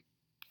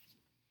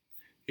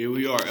Here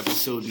we are,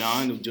 episode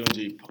 9 of Jones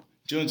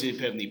A.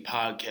 Pebney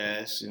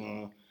podcast.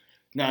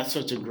 Not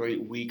such a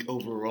great week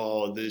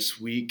overall this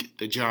week.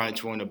 The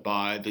Giants won a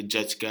bye, the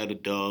Jets got a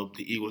dub,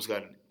 the Eagles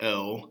got an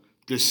L.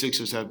 The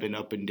Sixers have been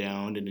up and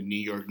down, and the New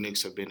York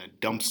Knicks have been a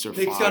dumpster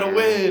fire. Knicks got to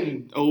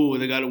win. Oh,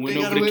 they got to win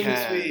over the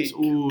Cavs.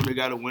 Ooh, they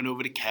got to win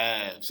over the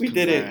Cavs. We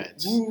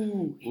Congrats. did it.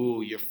 Woo.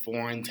 Ooh, you're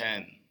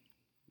 4-10.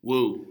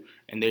 Woo.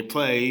 And they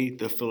play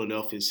the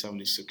Philadelphia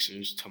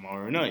 76ers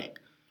tomorrow night.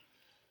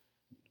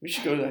 We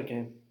should go to that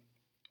game.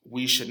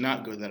 We should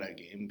not go to that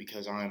game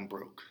because I am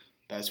broke.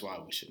 That's why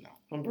we should not.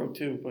 I'm broke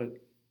too, but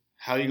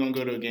how are you going to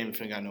go to a game if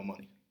you ain't got no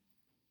money?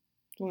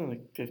 It's only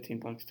like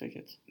 $15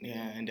 tickets.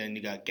 Yeah, and then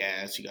you got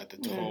gas, you got the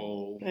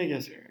toll. I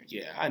guess you're right.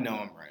 Yeah, I know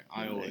I'm right.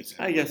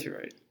 I guess you're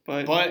right.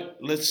 But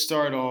let's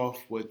start off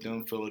with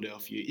them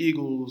Philadelphia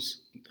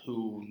Eagles,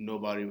 who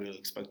nobody really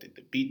expected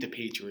to beat the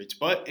Patriots.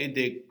 But it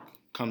did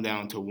come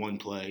down to one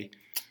play.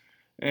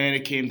 And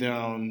it came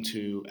down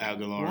to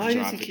Aguilar Why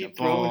dropping does he keep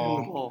the ball. throwing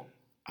him the ball?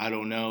 I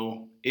don't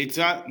know.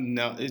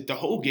 The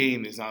whole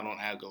game is not on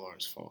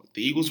Aguilar's fault.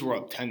 The Eagles were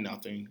up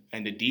 10-0,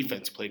 and the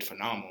defense played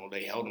phenomenal.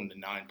 They held them to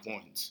 9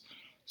 points.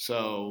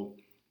 So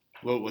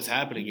what was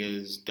happening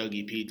is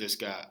Dougie P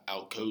just got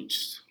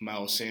outcoached.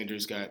 Miles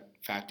Sanders got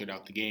factored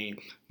out the game.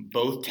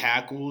 Both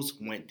tackles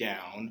went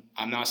down.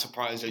 I'm not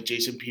surprised that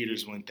Jason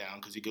Peters went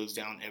down because he goes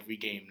down every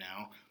game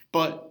now.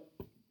 But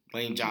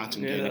Lane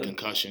Johnson getting a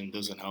concussion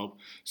doesn't help.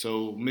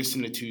 So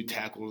missing the 2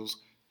 tackles.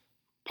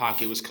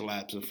 Pocket was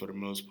collapsing for the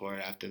most part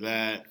after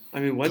that. I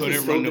mean, Wentz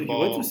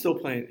was still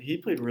playing. He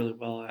played really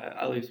well,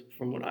 at least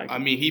from what I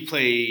mean, he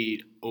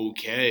played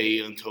okay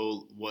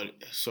until what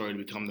started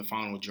to become the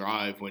final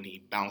drive when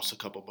he bounced a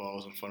couple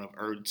balls in front of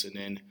Ertz. And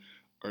then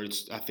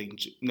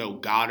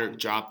Goddard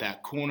dropped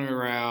that corner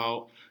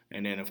route.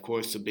 And then, of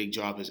course, the big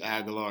drop is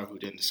Aguilar, who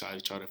then decided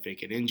to try to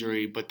fake an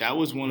injury. But that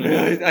was one of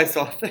the... I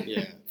saw that.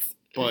 Yeah.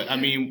 But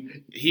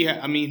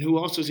who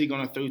else is he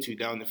going to throw to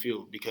down the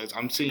field? Because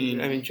I'm seeing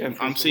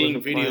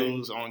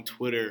videos on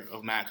Twitter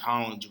of Matt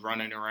Collins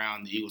running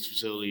around the Eagles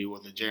facility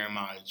with a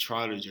Jeremiah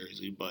Trotter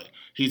jersey, but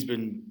he's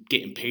been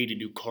getting paid to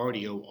do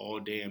cardio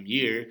all damn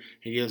year,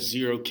 and he has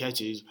 0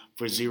 catches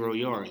for 0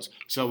 yards.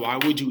 So why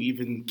would you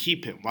even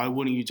keep him? Why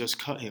wouldn't you just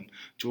cut him?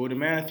 Jordan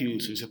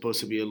Matthews, who's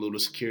supposed to be a little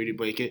security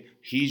blanket,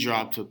 he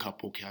dropped a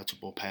couple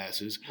catchable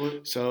passes.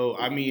 So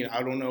I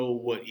don't know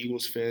what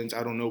Eagles fans.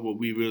 I don't know what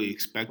we really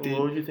expected.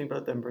 What would you think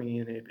about them bringing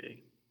in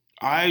AB?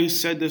 I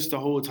said this the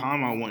whole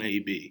time I want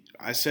AB.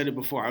 I said it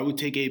before. I would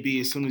take AB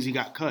as soon as he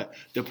got cut.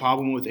 The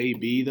problem with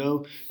AB,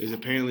 though, is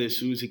apparently as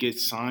soon as he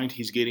gets signed,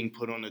 he's getting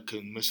put on the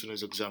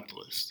commissioner's exempt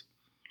list.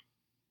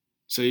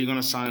 So you're going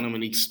to sign him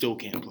and he still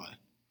can't play.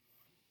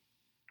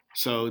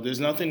 So there's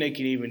nothing they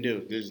can even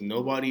do. There's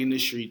nobody in the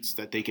streets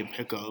that they can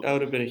pick up. That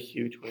would have been a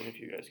huge win if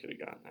you guys could have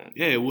gotten that.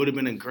 Yeah, it would have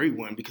been a great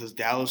win because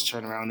Dallas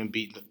turned around and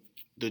beat the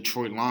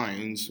Detroit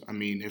Lions. I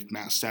mean, if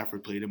Matt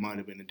Stafford played, it might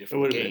have been a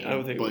different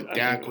game. But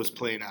Dak was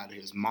playing out of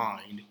his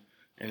mind,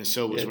 and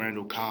so was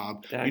Randall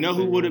Cobb. You know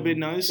who would have been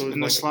nice in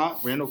the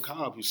slot? Randall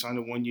Cobb, who signed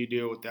a 1-year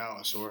deal with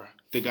Dallas, or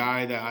the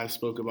guy that I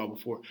spoke about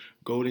before,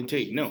 Golden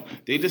Tate. No,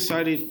 they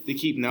decided to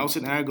keep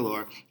Nelson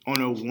Aguilar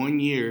on a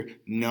 1-year,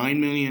 $9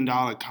 million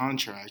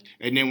contract,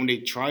 and then when they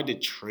tried to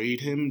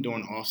trade him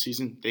during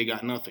offseason, they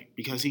got nothing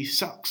because he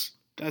sucks.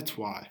 That's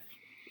why.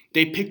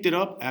 They picked it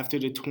up after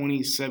the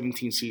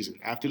 2017 season,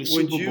 after the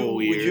Super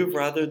Bowl year. Would you have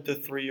rather the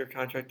 3-year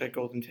contract that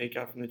Golden Tate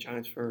got from the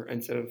Giants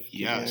instead of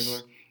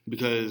Yes,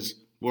 because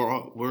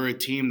we're a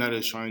team that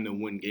is trying to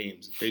win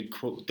games. They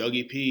quote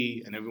Dougie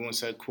P, and everyone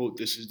said, quote,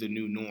 this is the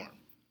new norm.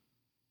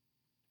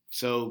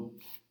 So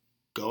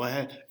go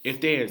ahead. If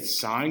they had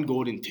signed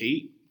Golden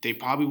Tate, they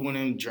probably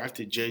wouldn't have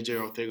drafted J.J.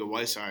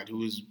 Arcega-Whiteside,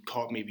 who has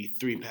caught maybe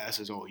 3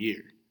 passes all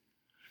year.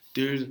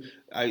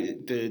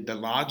 The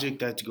logic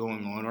that's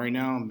going on right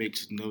now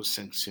makes no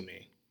sense to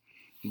me.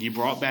 You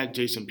brought back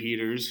Jason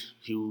Peters,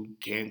 who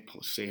can't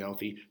stay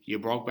healthy. You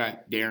brought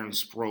back Darren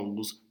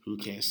Sproles, who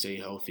can't stay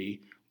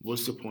healthy.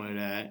 What's the point of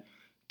that?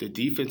 The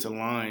defensive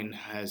line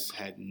has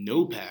had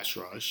no pass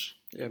rush.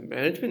 Yeah,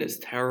 management is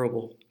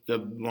terrible. The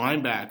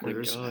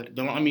linebackers,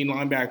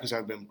 linebackers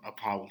have been a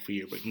problem for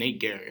years, but Nate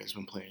Gary has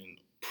been playing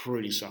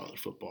pretty solid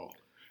football,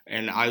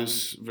 and I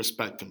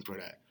respect him for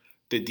that.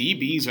 The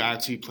DBs are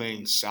actually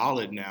playing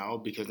solid now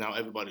because now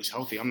everybody's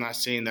healthy. I'm not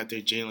saying that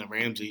they're Jalen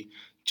Ramsey.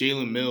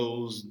 Jalen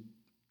Mills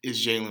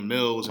is Jalen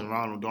Mills and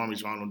Ronald Darby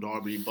is Ronald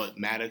Darby, but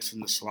Maddox in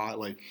the slot.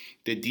 Like,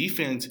 the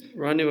defense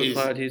Rodney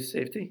McLeod, he's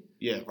safety?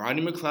 Yeah,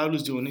 Rodney McLeod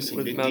was doing this.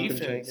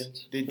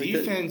 The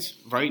defense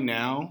right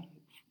now,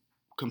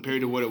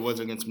 compared to what it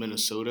was against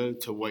Minnesota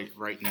to what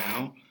right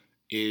now,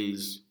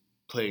 is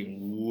playing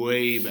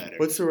way better.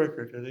 What's the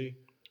record? Are they?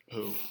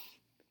 Who?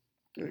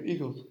 They're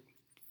Eagles.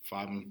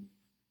 5-5.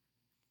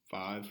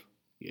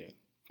 Yeah,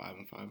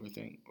 5-5, I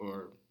think,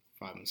 or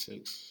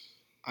 5-6.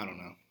 I don't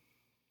know,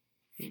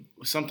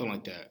 something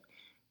like that.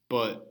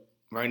 But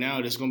right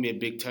now, there's going to be a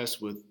big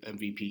test with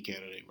MVP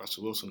candidate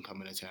Russell Wilson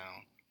coming to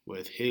town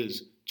with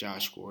his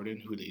Josh Gordon,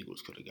 who the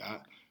Eagles could have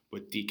got,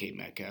 with DK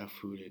Metcalf,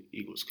 who the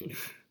Eagles could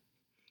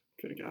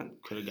have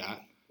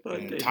got.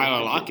 And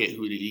Tyler Lockett,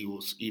 who the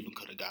Eagles even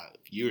could have got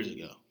years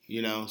ago.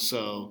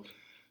 So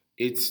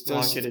it's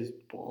just Lockett is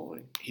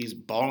balling. He's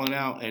balling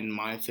out, and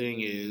my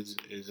thing is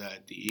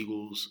that the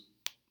Eagles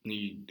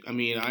need. I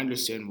mean, I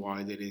understand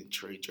why they didn't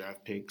trade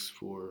draft picks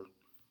for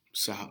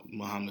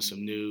Mohamed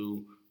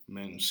Sanu,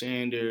 Emmanuel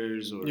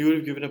Sanders, or you would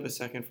have given up a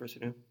second for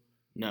Sanu.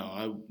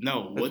 No.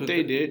 What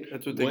they did.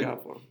 That's what they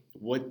got for him.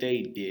 What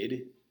they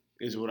did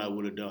is what I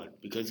would have done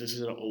because this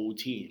is an old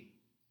team.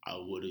 I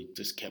would have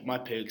just kept my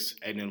picks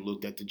and then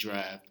looked at the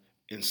draft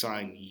and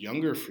signed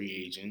younger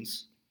free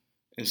agents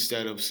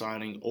instead of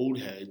signing old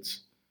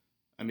heads.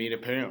 I mean,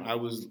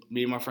 apparently,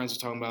 me and my friends were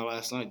talking about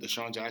last night.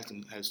 Deshaun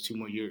Jackson has 2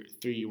 or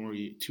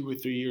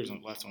 3 years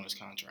left on his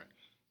contract.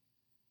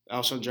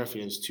 Alshon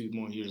Jeffrey has 2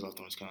 more years left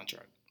on his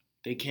contract.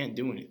 They can't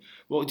do it.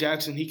 Well,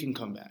 Jackson, he can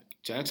come back.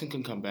 Jackson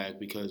can come back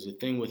because the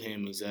thing with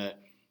him is that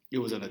it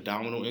was an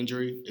abdominal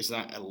injury. It's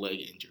not a leg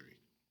injury.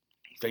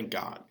 Thank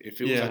God.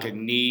 If it was like a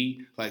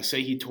knee, like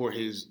say he tore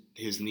his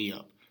knee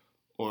up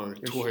or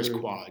tore his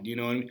quad, you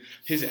know what I mean?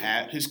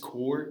 His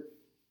core,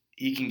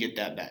 he can get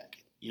that back.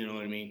 You know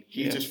what I mean?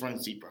 He just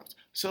runs deep routes.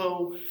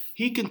 So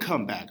he can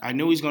come back. I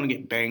know he's going to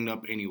get banged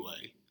up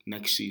anyway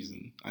next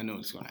season. I know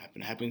it's going to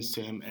happen. It happens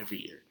to him every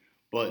year.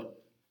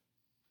 But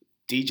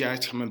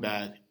D-Jack's coming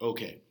back.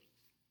 Okay.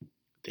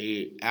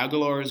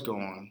 Aguilar is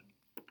gone.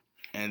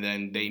 And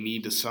then they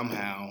need to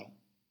somehow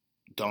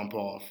dump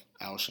off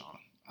Alshon.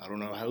 I don't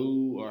know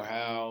who or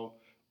how,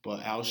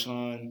 but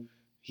Alshon,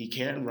 he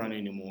can't run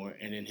anymore.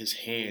 And in his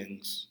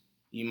hands,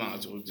 you might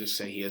as well just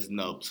say he has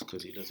nubs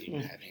because he doesn't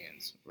even have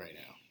hands right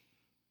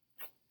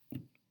now.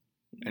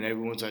 And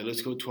everyone's like,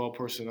 let's go 12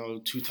 personnel,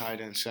 2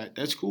 tight end set.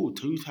 That's cool,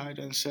 2 tight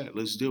end set.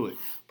 Let's do it.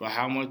 But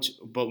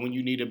But when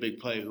you need a big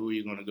play, who are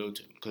you going to go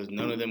to? Because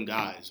none of them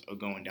guys are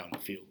going down the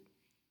field.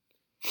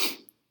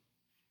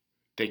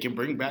 They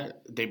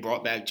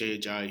brought back Jay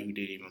Ajayi, who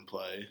didn't even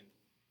play.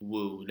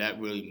 Woo,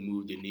 that really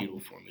moved the needle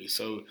for me.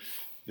 So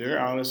they're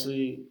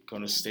honestly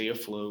going to stay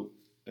afloat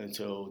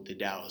until the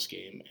Dallas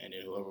game, and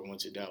then whoever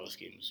wins the Dallas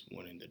game is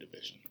winning the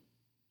division.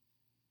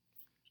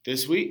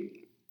 This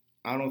week,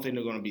 I don't think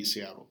they're going to beat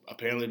Seattle.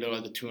 Apparently, they're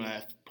like a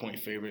 2.5-point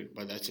favorite,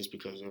 but that's just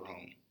because they're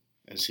home.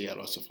 And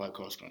Seattle has to fly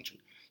cross country.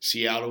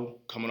 Seattle,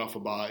 coming off a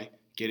bye,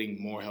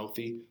 getting more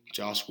healthy.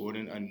 Josh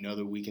Gordon,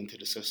 another week into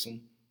the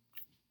system.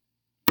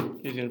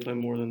 He's going to play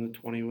more than the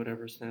 20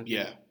 whatever snaps.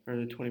 Yeah. Or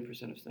the 20%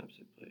 of snaps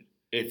he played.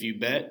 If you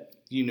bet,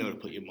 you know to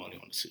put your money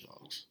on the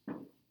Seahawks.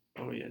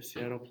 Oh, yeah.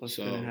 Seattle plus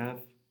 2.5.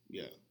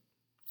 Yeah.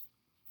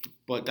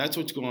 But that's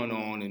what's going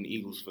on in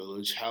Eagles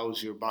Village.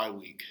 How's your bye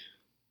week?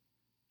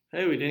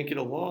 Hey, we didn't get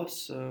a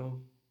loss,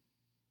 so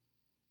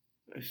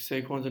if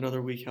Saquon's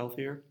another week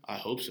healthier. I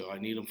hope so. I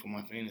need him for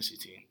my fantasy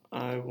team.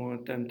 I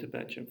want them to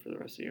bench him for the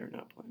rest of the year and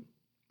not play him.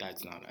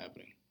 That's not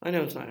happening. I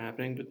know it's not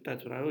happening, but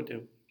that's what I would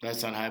do.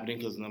 That's not happening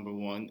because, number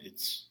one,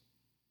 it's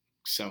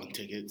selling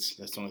tickets.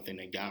 That's the only thing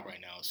they got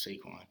right now is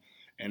Saquon.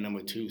 And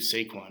number two,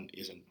 Saquon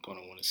isn't going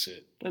to want to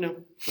sit. I know,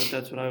 but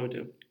that's what I would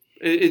do.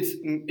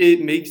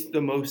 It makes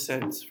the most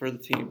sense for the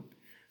team.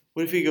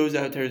 What if he goes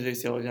out, tears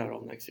ACL, he's out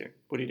all next year?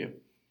 What do you do?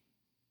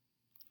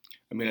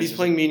 I mean, he's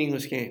playing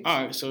meaningless games.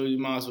 All right, so you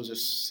might as well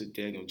just sit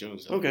Daniel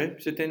Jones out. Okay,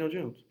 sit Daniel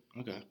Jones.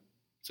 Okay.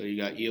 So you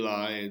got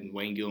Eli and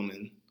Wayne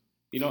Gilman.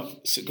 You know,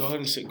 go ahead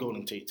and sit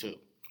Golden Tate too.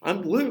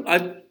 I'm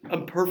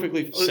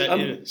perfectly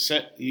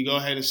You go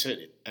ahead and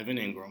sit Evan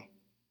Ingram.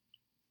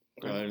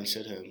 Go ahead and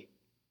sit him.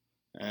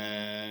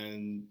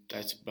 And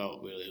that's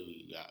about really who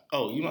you got.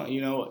 Oh, you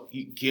know what?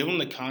 You give him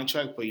the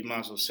contract, but you might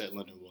as well set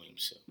Leonard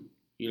Williams too.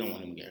 You don't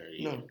want him to get hurt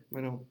either. No,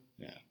 I don't.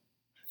 Yeah.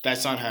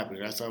 That's not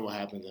happening. That's not what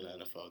happens in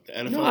the NFL. The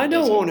NFL I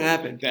know it won't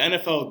happen. The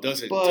NFL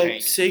doesn't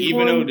tank.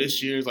 Even though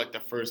this year is like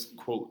the first,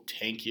 quote,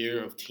 tank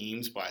year of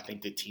teams, but I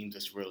think the teams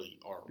just really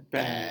are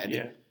bad.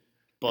 Yeah.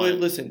 But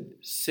listen,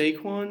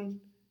 Saquon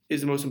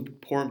is the most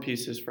important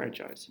piece of this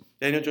franchise.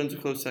 Daniel Jones is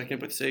a close second,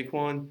 but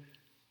Saquon,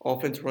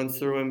 offense runs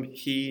through him.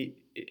 He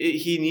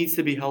needs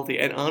to be healthy.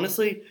 And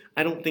honestly,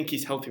 I don't think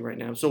he's healthy right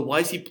now. So why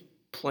is he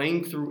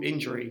playing through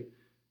injury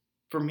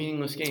for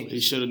meaningless games? He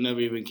should have never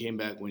even came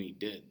back when he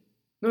did.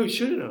 No, he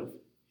shouldn't have.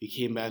 He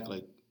came back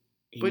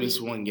he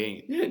missed one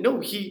game. Yeah, no,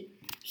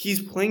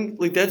 he's playing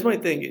that's my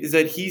thing, is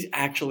that he's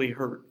actually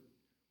hurt.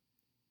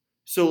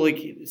 So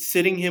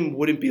sitting him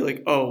wouldn't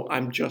be oh,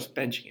 I'm just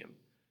benching him.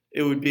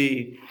 It would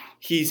be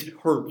he's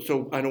hurt, so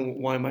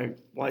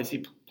why is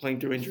he playing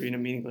through injury in a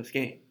meaningless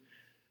game?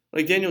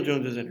 Daniel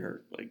Jones isn't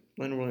hurt.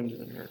 Leonard Williams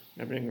isn't hurt.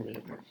 Evan Ingram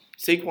isn't hurt.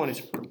 Saquon is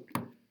hurt.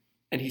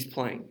 And he's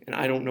playing. And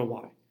I don't know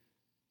why.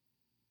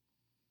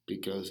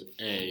 Because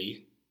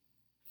A,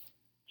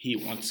 he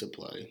wants to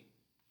play.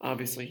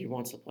 Obviously, he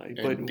wants to play.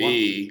 And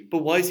B,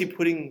 why is he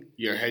putting...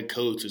 Your head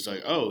coach is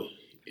oh,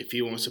 if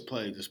he wants to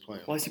play, just play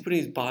him. Why is he putting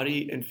his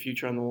body and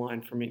future on the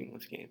line for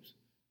meaningless games?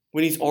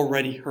 When he's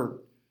already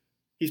hurt.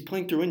 He's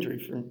playing through injury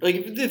for him.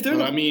 If they're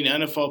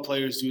NFL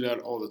players do that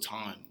all the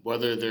time.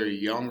 Whether they're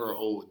young or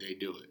old, they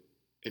do it.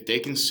 If they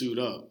can suit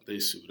up, they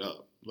suit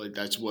up.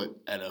 That's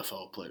what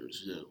NFL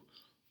players do.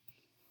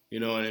 You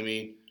know what I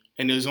mean?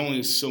 And there's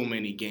only so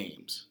many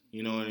games.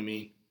 You know what I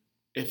mean?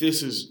 if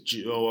this is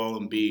Joel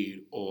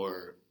Embiid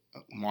or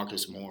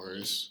Marcus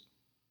Morris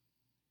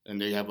and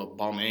they have a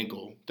bum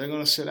ankle, they're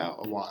going to sit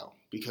out a while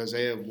because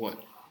they have,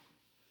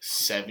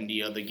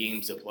 70 other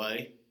games to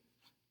play?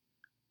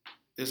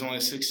 There's only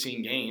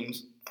 16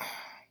 games.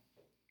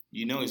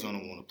 You know he's going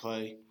to want to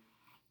play.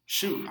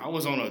 Shoot, I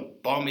was on a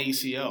bum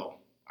ACL.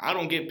 I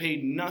don't get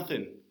paid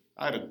nothing.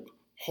 I had a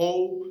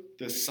hole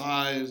the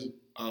size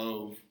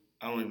of,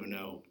 I don't even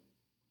know,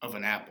 of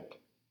an apple.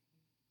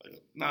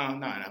 Not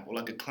an apple,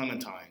 like a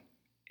clementine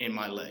in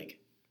my leg.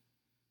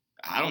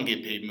 I don't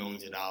get paid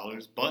millions of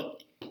dollars,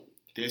 but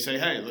they say,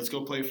 hey, let's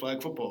go play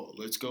flag football.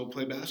 Let's go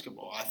play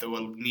basketball. I throw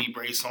a knee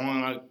brace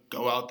on, I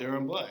go out there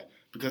and play.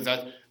 Because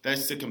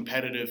that's the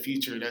competitive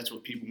feature. That's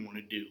what people want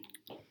to do.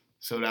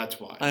 So that's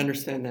why. I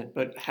understand that,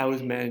 but how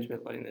is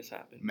management letting this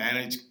happen?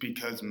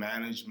 Because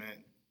management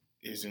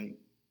isn't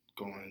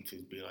going to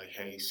be like,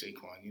 hey,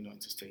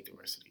 Saquon, just take the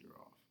rest of the year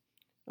off.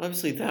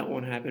 Obviously, that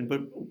won't happen,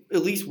 but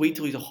at least wait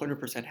till he's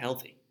 100%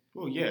 healthy.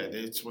 Well, yeah,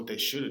 that's what they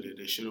should have did.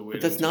 They should have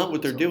waited. But that's not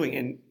what they're doing,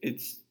 and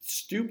it's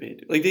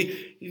stupid. Like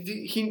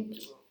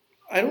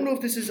I don't know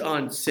if this is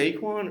on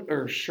Saquon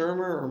or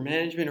Shermer or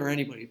management or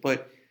anybody,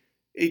 but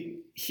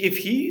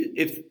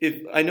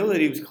if I know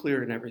that he was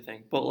cleared and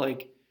everything,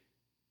 but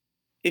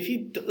if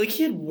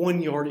he had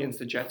 1 yard against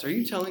the Jets, are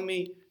you telling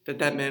me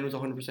that man was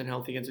 100%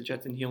 healthy against the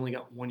Jets and he only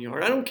got 1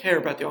 yard? I don't care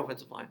about the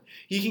offensive line.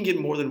 He can get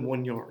more than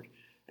 1 yard,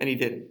 and he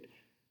didn't.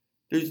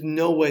 There's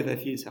no way that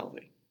he's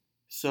healthy.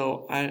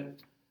 So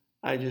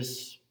I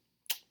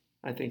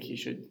think he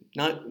should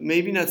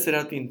maybe not sit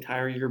out the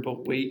entire year,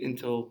 but wait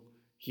until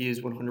he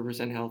is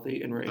 100%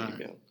 healthy and ready to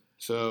go.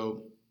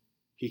 So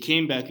he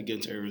came back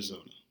against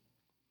Arizona.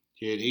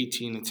 He had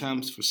 18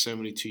 attempts for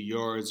 72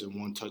 yards and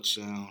 1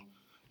 touchdown,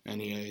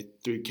 and he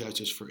had 3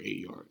 catches for 8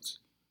 yards.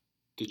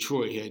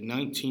 Detroit, he had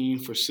 19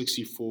 for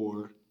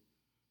 64,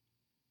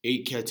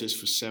 8 catches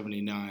for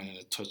 79 and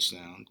a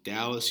touchdown.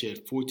 Dallas, he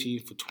had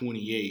 14 for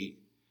 28,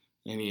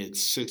 and he had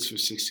 6 for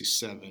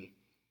 67.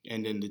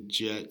 And then the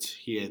Jets,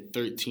 he had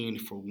 13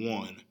 for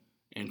 1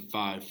 and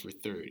 5 for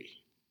 30.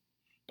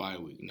 Bye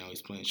week. Now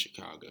he's playing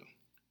Chicago.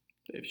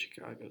 They have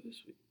Chicago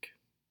this week.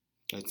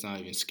 That's not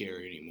even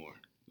scary anymore.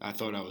 I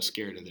thought I was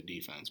scared of the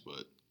defense,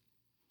 but...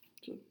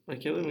 I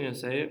can't believe I'm going to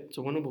say it. It's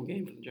a winnable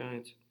game for the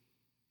Giants.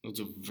 It's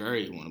a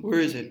very winnable Where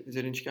is it? Is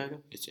it in Chicago?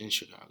 It's in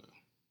Chicago.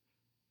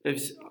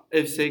 If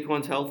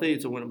Saquon's healthy,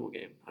 it's a winnable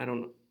game. I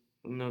don't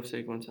know if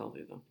Saquon's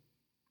healthy, though.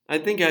 I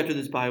think after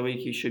this bye week,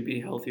 he should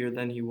be healthier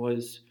than he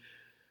was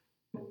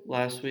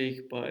last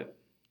week, but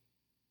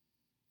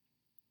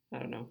I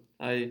don't know.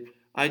 I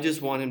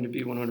just want him to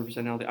be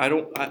 100% healthy.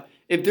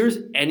 If there's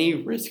any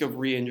risk of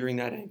re-injuring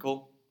that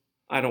ankle,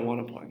 I don't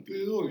want to play.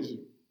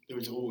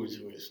 There's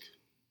always a risk.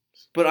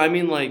 But I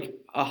mean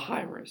a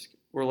high risk,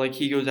 where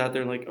he goes out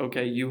there and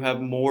okay, you have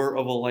more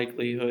of a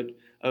likelihood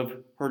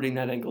of hurting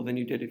that ankle than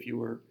you did if you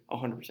were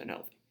 100%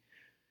 healthy.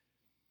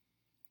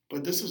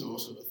 But this is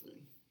also the thing.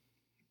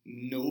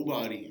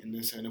 Nobody in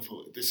this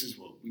NFL, this is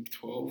week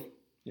 12?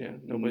 Yeah,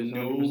 nobody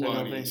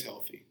is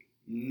healthy.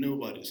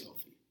 Nobody's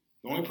healthy.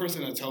 The only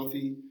person that's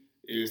healthy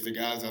is the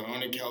guys that are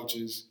on their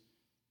couches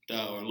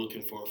that are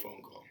looking for a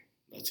phone call.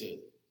 That's it.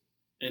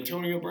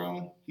 Antonio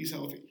Brown, he's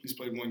healthy. He's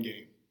played 1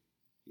 game.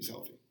 He's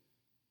healthy.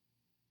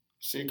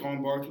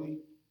 Saquon Barkley,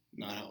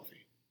 not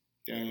healthy.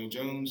 Daniel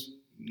Jones,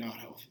 not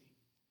healthy.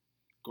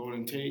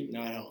 Golden Tate,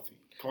 not healthy.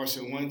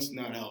 Carson Wentz,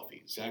 not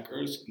healthy. Zach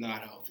Ertz,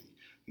 not healthy.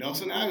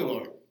 Nelson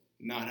Aguilar,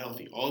 not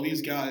healthy. All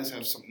these guys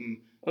have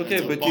something.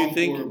 Okay, but do you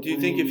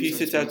think if he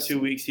sits out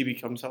 2 weeks, he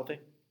becomes healthy?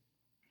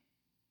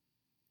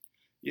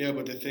 Yeah,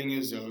 but the thing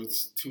is, though,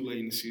 it's too late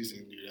in the season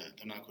to do that.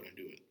 They're not going to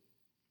do it.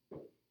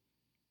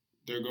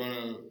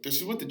 This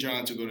is what the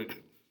Giants are going to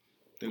do.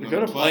 They're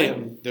going to play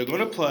him. They're going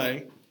to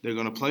play. They're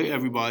going to play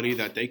everybody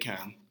that they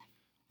can,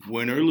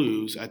 win or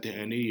lose at the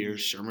end of the year.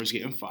 Shermer's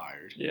getting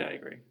fired. Yeah, I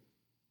agree.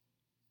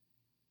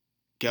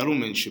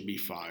 Gettleman should be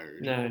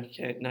fired. No,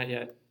 not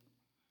yet.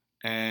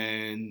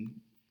 And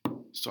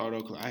start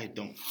Oakland. I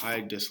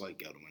dislike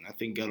Gettleman. I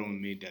think Gettleman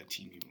made that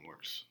team even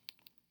worse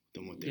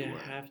than what they were. You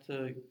have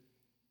to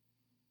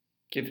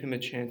give him a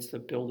chance to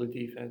build a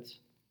defense,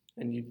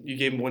 and you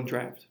gave him 1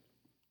 draft.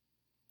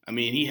 I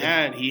mean, he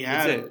had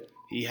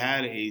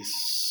a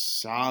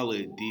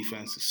solid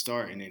defense to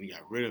start, and then he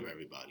got rid of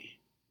everybody.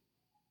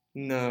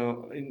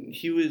 No,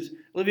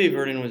 Olivier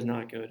Vernon was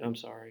not good. I'm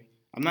sorry.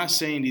 I'm not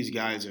saying these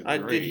guys are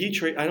great. He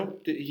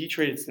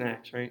traded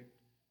Snacks, right?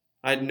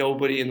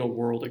 Nobody in the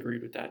world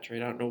agreed with that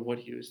trade. I don't know what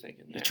he was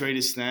thinking there. He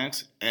traded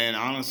Snacks, and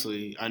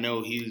honestly, I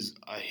know he's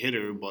a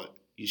hitter, but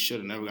you should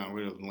have never gotten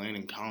rid of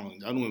Landon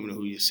Collins. I don't even know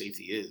who your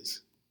safety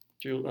is.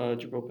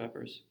 Jabril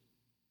Peppers.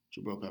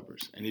 Jabril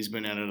Peppers. And he's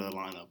been out of the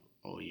lineup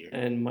all year.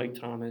 And Mike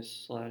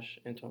Thomas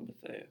 / Antoine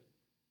Bethea.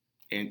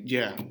 And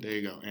yeah, there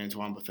you go.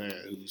 Antoine Bethea,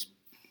 who's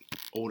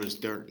old as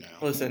dirt now.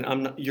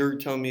 Listen, you're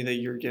telling me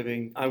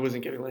that I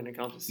wasn't giving Landon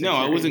Collins. No,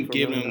 I wasn't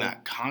giving him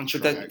that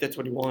contract. But that's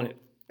what he wanted.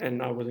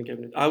 and I wasn't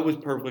giving it. I was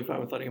perfectly fine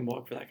with letting him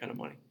walk for that kind of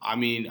money. I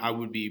mean, I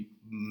would be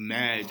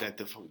mad that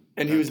the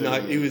and he was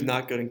not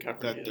good in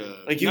coverage.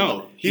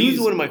 He was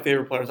one of my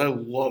favorite players. I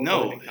love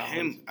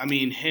him.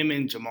 Him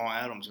and Jamal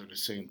Adams are the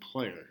same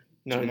player.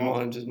 No, Jamal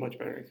Adams is much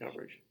better in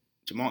coverage.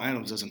 Jamal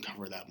Adams doesn't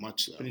cover that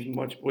much though.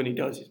 But when he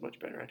does, he's much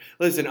better.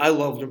 Listen, I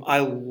loved him. I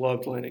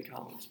loved Landon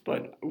Collins,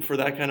 but for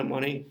that kind of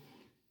money,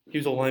 he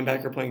was a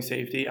linebacker playing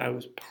safety. I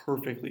was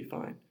perfectly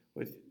fine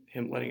with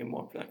him letting him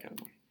walk for that kind of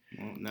money.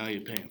 Well, now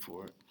you're paying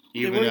for it.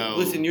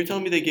 Listen, you're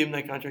telling me they gave him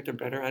that contract, they're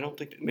better? I don't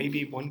think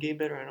maybe one game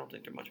better. I don't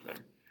think they're much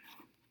better.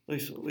 At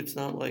least it's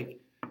not like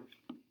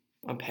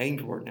I'm paying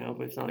for it now,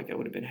 but it's not like I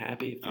would have been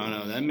happy. I don't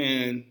know. That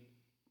man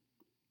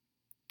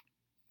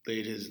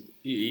laid his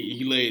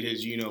he laid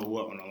his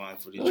what on the line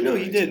for these. Oh no,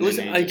 he did.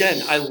 Listen,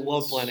 again, I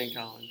love Landon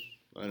Collins.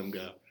 Let him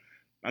go.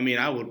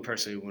 I would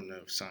personally wouldn't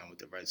have signed with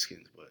the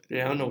Redskins, but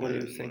yeah, I don't know what he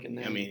was thinking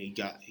there.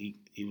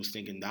 He was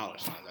thinking dollar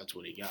signs. That's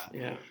what he got.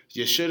 Yeah.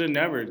 You should have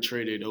never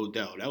traded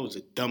Odell. That was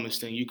the dumbest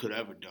thing you could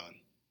ever done.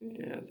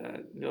 Yeah,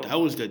 that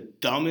was the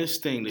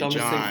dumbest thing the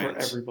Giants thing for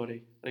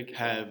everybody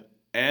have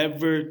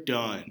ever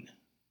done,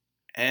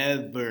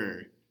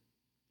 ever.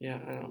 Yeah,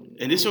 I don't.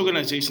 And this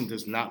organization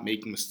does not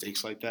make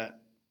mistakes like that.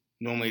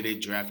 Normally they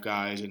draft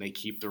guys and they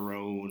keep their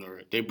own,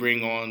 or they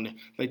bring on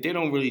they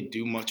don't really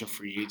do much of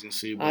free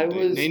agency, but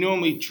they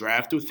normally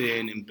draft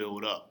within and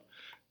build up.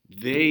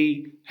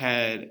 They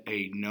had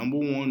a number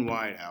one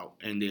wideout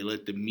and they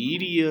let the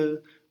media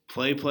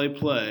play,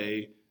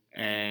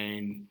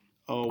 and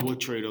we'll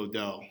trade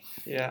Odell.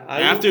 Yeah.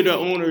 After the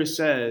owner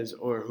says,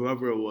 or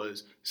whoever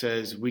it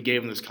says, we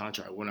gave him this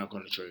contract, we're not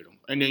going to trade him,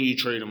 and then you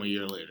trade him a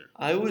year later.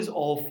 I was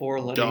all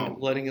for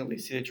letting at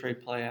least see the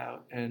trade play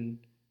out, and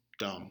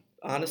dumb.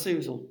 Honestly, it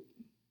was a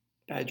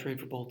bad trade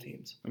for both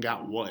teams. I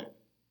got what?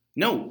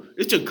 No,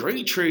 it's a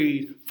great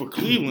trade for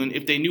Cleveland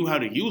if they knew how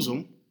to use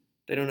them.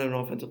 They don't have an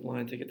offensive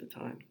line to get the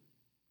time.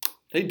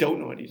 They don't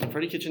know what he's doing.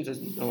 Freddie Kitchens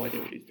has no idea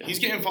what he's doing. He's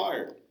getting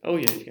fired. Oh,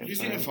 yeah, he's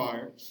getting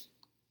fired.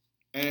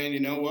 And you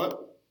know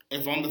what?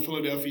 If I'm the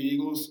Philadelphia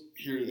Eagles,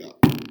 here you go.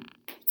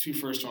 2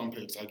 first-round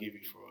picks I'll give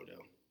you for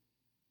Odell.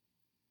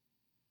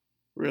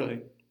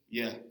 Really?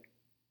 Yeah.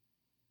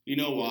 You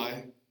know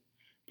why?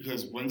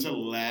 Because when's the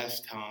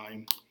last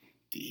time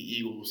the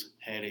Eagles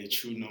had a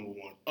true number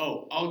one?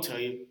 Oh, I'll tell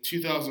you.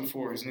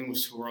 2004. His name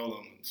was Terrell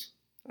Owens.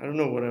 I don't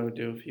know what I would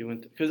do if he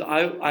went because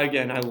I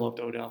loved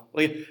Odell.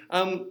 When he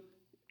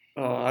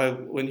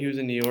was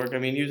in New York,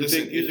 he was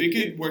it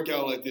could work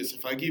out like this.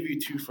 If I give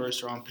you 2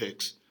 first-round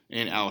picks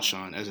and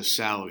Alshon as a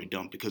salary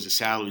dump, because the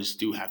salaries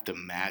do have to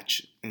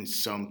match in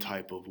some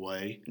type of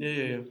way.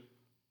 Yeah.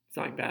 It's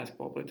not like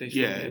basketball, but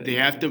they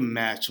have to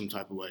match some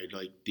type of way.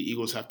 Like the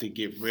Eagles have to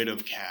get rid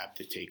of cap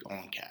to take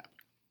on cap.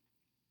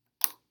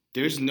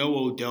 There's no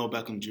Odell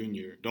Beckham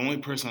Jr. The only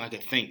person I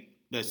could think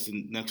that's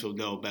the next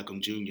Odell Beckham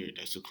Jr.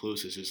 that's the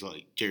closest is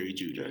like Jerry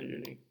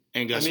Jeudy.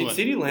 And guess what?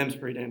 CeeDee Lamb's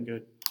pretty damn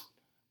good.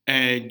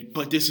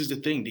 But this is the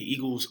thing: the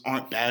Eagles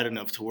aren't bad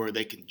enough to where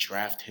they can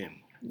draft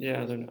him.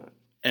 Yeah, they're not.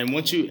 And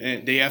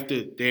they'd have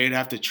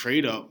to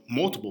trade up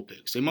multiple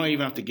picks. They might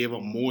even have to give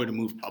up more to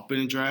move up in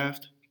the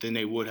draft than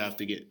they would have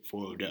to get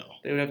for Odell.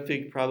 They would have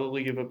to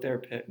probably give up their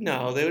pick.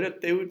 No,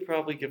 they would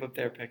probably give up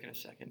their pick in a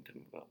second to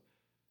move up.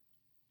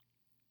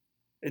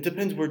 It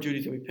depends where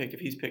Judy's going to be picked. If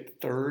he's picked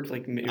third,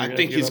 I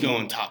think he's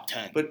going top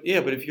 10. But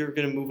if you're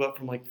going to move up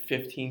from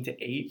 15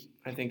 to 8,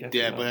 I think that's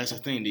but that's the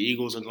thing. The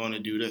Eagles are going to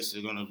do this.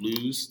 They're going to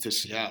lose to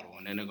Seattle,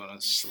 and then they're going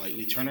to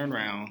slightly turn it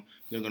around.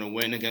 They're going to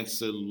win against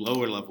the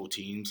lower level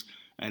teams,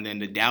 and then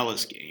the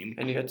Dallas game.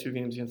 And you got 2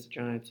 games against the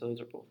Giants, so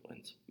those are both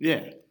wins.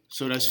 Yeah.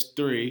 So that's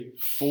 3,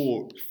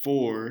 4,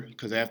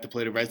 because they have to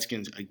play the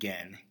Redskins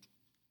again,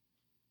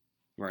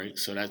 right?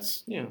 So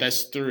that's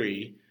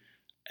 3,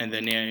 and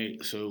then they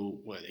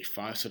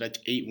 5? So that's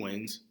 8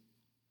 wins,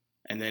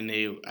 and then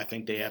I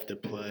think they have to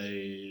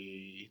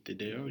play. Did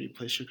they already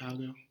play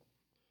Chicago?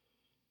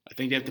 I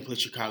think they have to play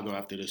Chicago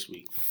after this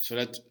week.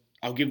 So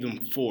I'll give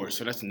them 4.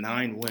 So that's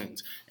 9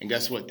 wins, and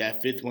guess what?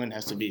 That 5th win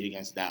has to be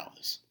against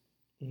Dallas.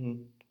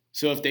 Mm-hmm.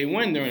 So if they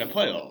win, they're in the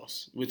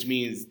playoffs, which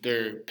means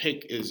their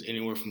pick is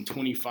anywhere from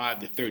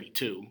 25 to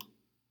 32.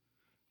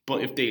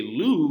 But if they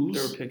lose...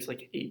 Their pick's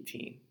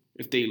 18.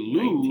 If they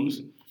lose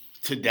 19.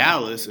 To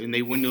Dallas and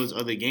they win those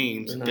other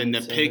games, then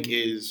the pick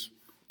is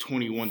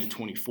 21 to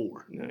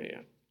 24. No,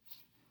 yeah.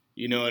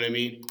 You know what I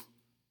mean?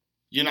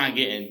 You're not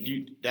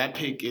getting that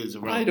pick is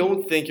irrelevant. I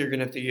don't think you're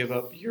gonna have to give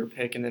up your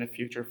pick and then a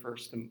future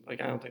first. I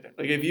don't think that.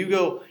 If you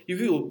go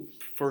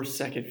first,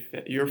 second,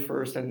 fifth, your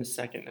first and the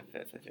second and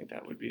fifth. I think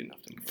that would be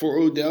enough to move for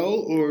Odell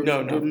or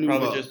no,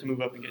 probably just to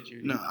move up and get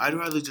you. No, I'd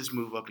rather just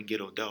move up and get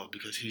Odell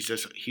because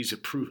he's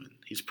proven.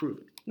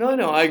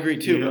 No, I agree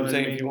too. You know I'm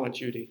saying if you want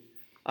Judy,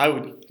 I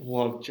would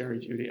love Jerry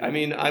Jeudy.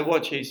 I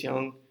want Chase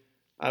Young.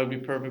 I would be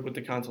perfect with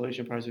the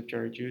consolation prize of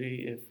Jerry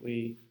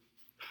Jeudy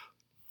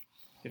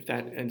if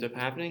that ends up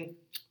happening,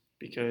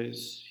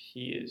 because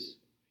he is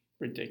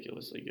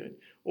ridiculously good.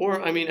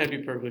 Or, I'd be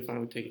perfectly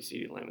fine with taking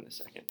CeeDee Lamb in the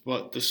second.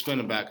 Well, to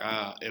spin it back,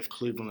 if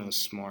Cleveland is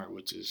smart,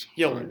 which is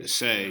hard to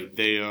say,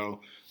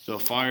 they'll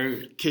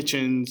fire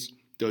Kitchens,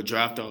 They'll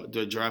draft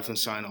and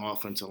sign an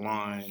offensive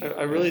line.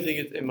 I really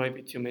think it might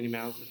be too many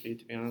mouths to feed,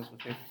 to be honest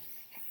with you.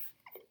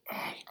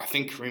 I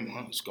think Kareem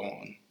Hunt is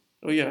gone.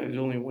 Oh, yeah, it's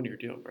only a 1-year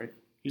deal, right?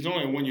 He's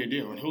only a 1-year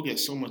deal, and he'll get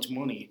so much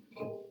money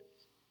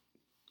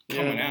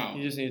coming out.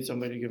 You just need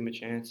somebody to give him a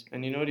chance.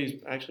 And you know what?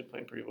 He's actually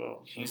playing pretty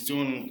well. So.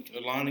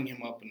 They're lining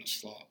him up in the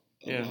slot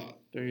a lot.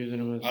 They're using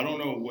him as... I don't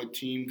know what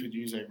team could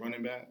use a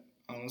running back,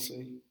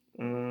 honestly.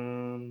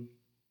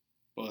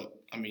 But,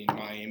 I mean,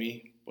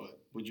 Miami. But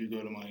would you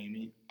go to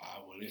Miami? I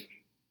wouldn't.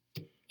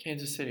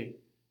 Kansas City.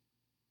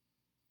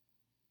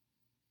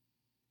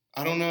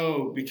 I don't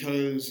know,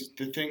 because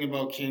the thing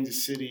about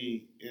Kansas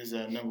City is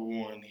that, number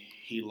one,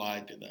 he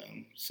lied to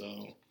them.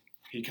 So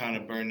he kind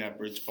of burned that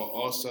bridge. But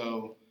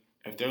also,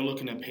 if they're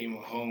looking to pay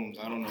Mahomes,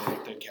 I don't know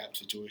what their cap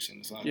situation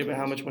is like. Yeah, but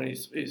how much money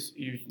is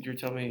you're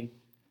telling me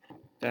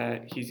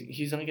that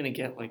he's not going to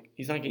get, like,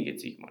 he's not going to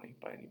get Zeke money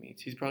by any means.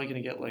 He's probably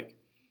going to get, like...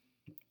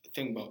 I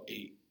think about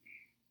 8.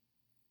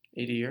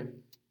 8 a year?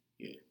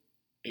 Yeah,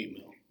 8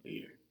 mil a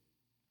year.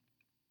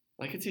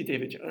 I could see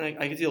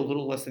I could see a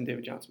little less than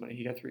David Johnson money.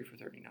 He got 3 for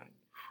 $39.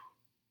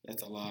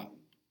 That's a lot.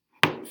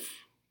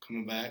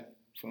 Coming back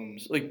from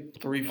like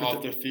 3 for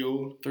off the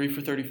field. 3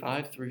 for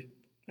 35. 3.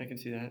 I can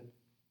see that.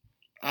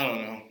 I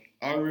don't know.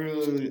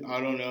 I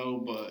don't know,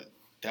 but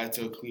that's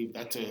a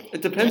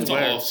It depends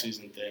where. An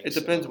off-season thing. It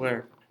depends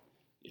where.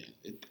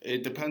 Yeah,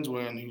 it depends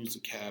where and who's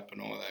the cap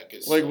and all that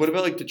good stuff. Like, what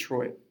about like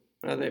Detroit?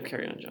 They have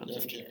Kerryon Johnson. They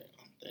have Kerryon.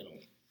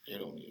 They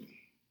don't need him.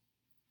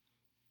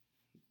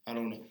 I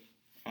don't know.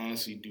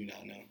 Honestly, do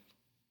not know.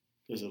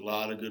 There's a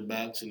lot of good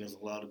backs and there's a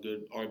lot of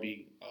good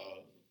RB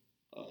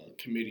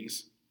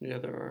committees. Yeah,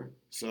 there are.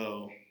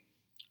 So,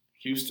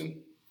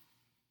 Houston.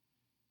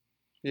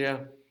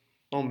 Yeah.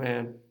 Oh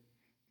man.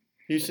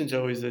 Houston's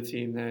always the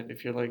team that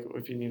if you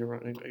need a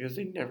running back, because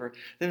they haven't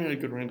had a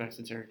good running back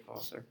since Eric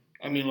Foster.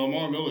 I mean,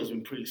 Lamar Miller's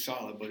been pretty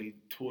solid, but he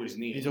tore his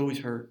knee. He's always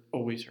hurt.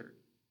 Always hurt.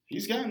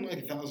 He's gotten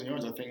like 1,000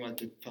 yards, I think, like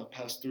the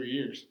past 3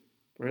 years.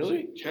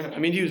 Really? Yeah. I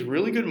mean, he was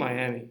really good in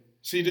Miami.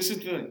 See, this is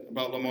the thing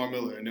about Lamar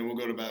Miller, and then we'll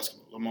go to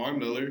basketball. Lamar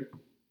Miller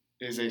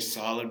is a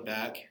solid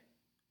back,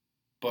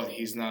 but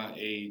he's not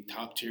a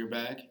top-tier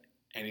back,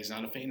 and he's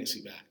not a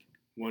fantasy back.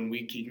 1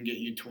 week he can get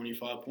you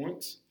 25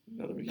 points.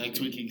 Next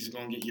week he's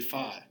going to get you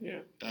 5. Yeah.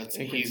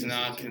 He's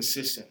not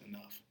consistent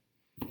enough.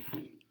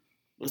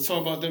 Let's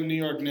talk about them New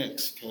York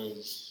Knicks,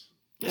 because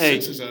the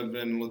Sixers have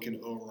been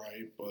looking all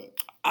right, but...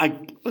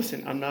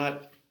 I'm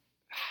not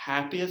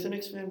happy as a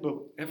Knicks fan, but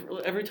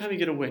every time you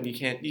get a win,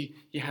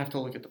 you have to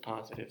look at the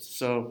positives.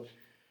 So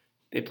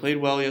they played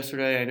well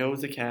yesterday. I know it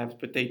was the Cavs,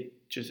 but they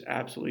just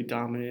absolutely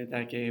dominated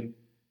that game.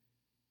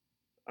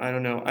 I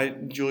don't know.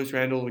 Julius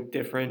Randle looked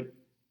different.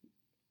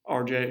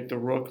 RJ, the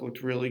Rook,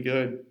 looked really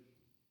good.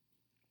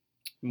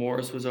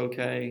 Morris was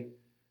okay.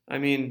 I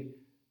mean,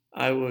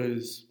 I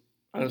was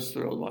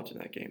thrilled watching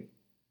that game.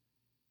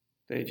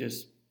 I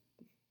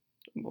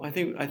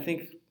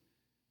think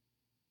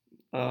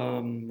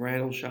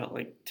Randall shot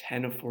like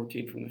 10 of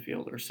 14 from the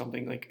field or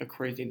something, like a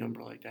crazy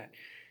number like that.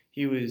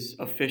 He was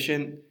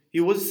efficient. He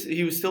was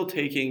still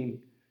taking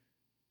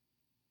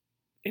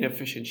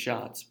inefficient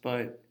shots,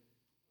 but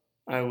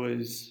I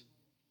was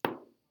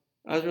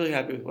really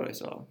happy with what I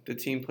saw. The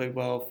team played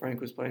well. Frank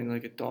was playing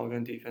like a dog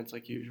on defense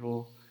like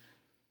usual.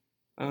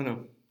 I don't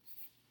know.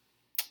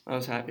 I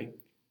was happy.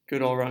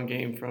 Good all-around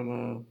game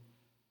from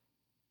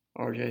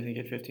RJ. I think he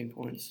had 15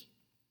 points.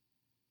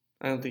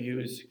 I don't think he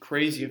was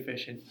crazy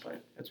efficient,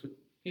 but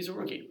he's a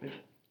rookie.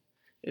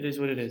 It is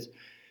what it is.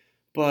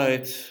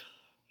 But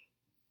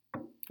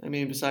I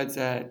mean, besides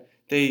that,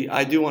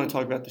 I do want to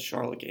talk about the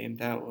Charlotte game.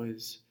 That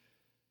was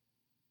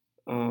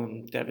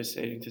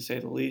devastating to say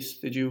the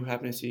least. Did you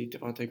happen to see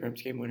Devontae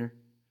Graham's game winner?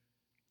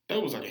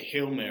 That was like a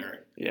Hail Mary.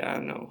 Yeah, I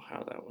don't know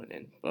how that went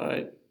in,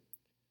 but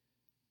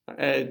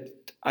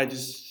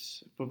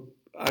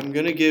I'm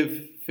gonna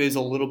give Fizz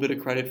a little bit of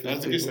credit for the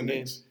Cleveland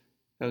game.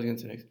 That was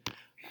against the Knicks.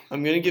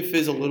 I'm gonna give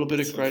Fizz a little bit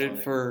of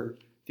credit for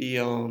the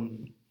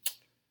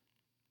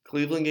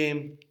Cleveland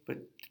game, but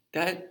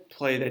that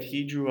play that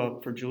he drew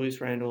up for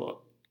Julius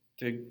Randle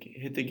to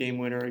hit the game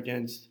winner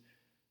against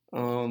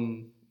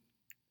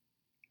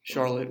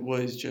Charlotte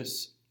was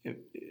just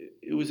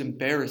it was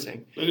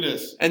embarrassing. Look at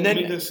this. And then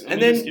let me just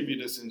give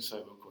you this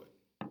insight real quick,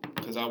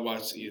 because I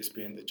watched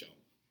ESPN The Jump,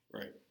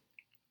 right?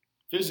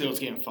 Fizdale's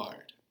getting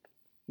fired.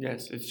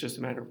 Yes, it's just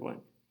a matter of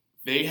when.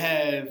 They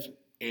have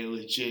a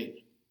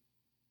legit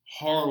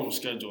horrible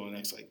schedule in the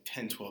next like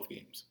 10, 12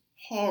 games.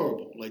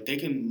 Horrible. Like they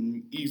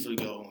can easily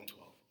go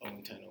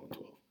 0-12, 0-10,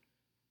 0-12.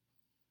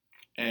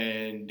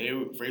 And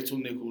Rachel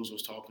Nichols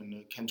was talking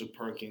to Kendrick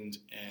Perkins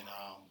and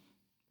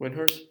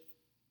Windhorst?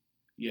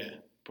 Yeah,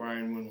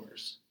 Brian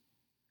Windhorst.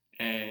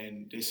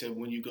 And they said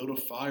when you go to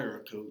fire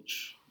a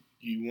coach,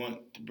 you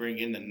want to bring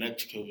in the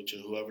next coach or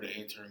whoever the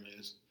interim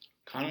is.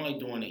 Kind of like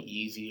doing an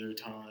easier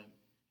time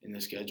in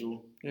the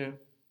schedule. Yeah.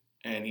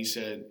 And he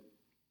said,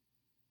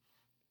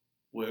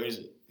 where is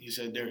it? He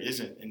said there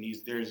isn't, and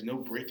there is no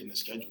break in the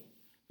schedule.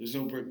 There's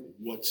no break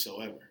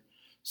whatsoever.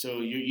 So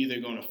you're either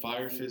going to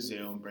fire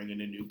Fizdale and bring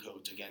in a new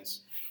coach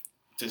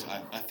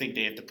I think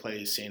they have to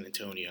play San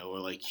Antonio or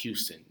like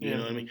Houston. You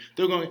know what I mean?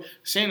 They're going.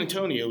 San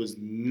Antonio is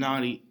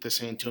not the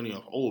San Antonio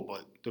of old,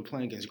 but they're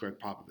playing against Greg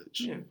Popovich.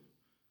 Yeah.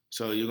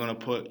 So you're gonna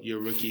put your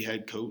rookie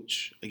head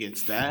coach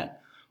against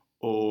that,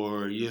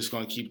 or you're just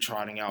gonna keep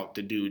trotting out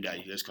the dude that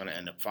you're just gonna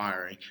end up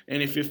firing.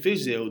 And if you're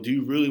Fizdale, do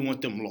you really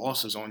want them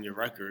losses on your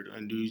record,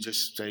 and do you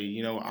just say,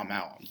 I'm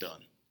out, I'm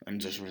done,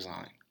 and just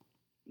resign?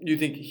 You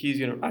think he's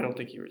gonna? I don't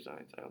think he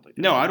resigns.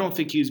 No, I don't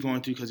think he's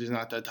going to because he's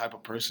not that type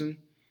of person.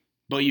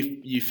 But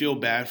you feel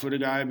bad for the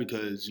guy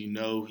because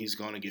he's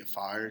going to get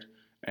fired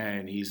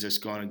and he's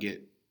just going to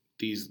get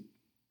these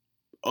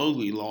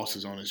ugly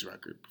losses on his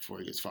record before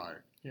he gets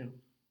fired. Yeah,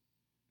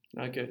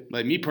 not good.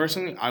 Like me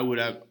personally, I would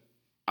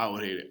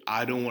hate it.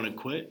 I don't want to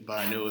quit, but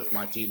I know if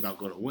my team's not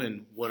going to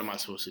win, what am I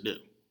supposed to do?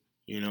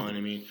 You know what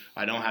I mean?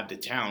 I don't have the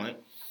talent.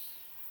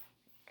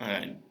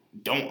 I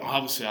don't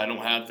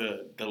have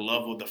the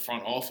love of the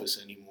front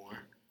office anymore.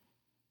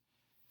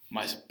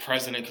 My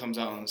president comes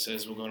out and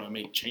says we're going to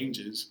make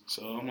changes.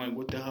 So I'm like,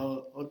 what the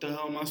hell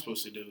am I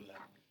supposed to do with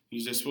that?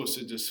 He's just supposed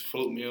to just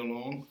float me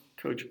along?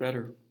 Coach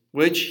better.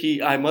 Which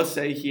I must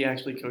say, he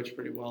actually coached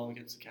pretty well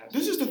against the Cavs.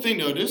 This is the thing,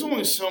 though. There's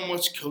only so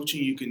much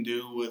coaching you can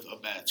do with a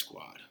bad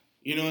squad.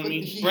 You know what I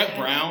mean?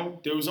 Brown,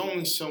 there was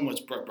only so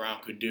much Brett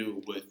Brown could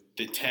do with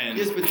the 10.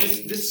 Yes, but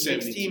this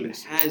Knicks team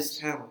has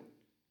talent.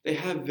 They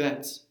have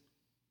vets.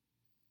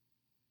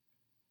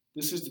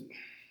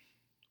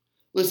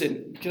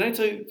 Listen, can I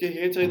tell you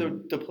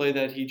the play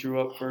that he drew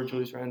up for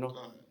Julius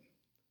Randle?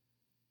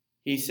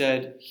 He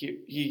said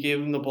he gave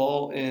him the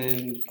ball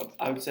in,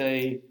 I would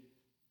say,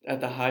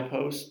 at the high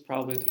post,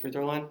 probably at the free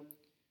throw line,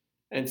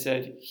 and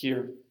said,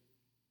 here.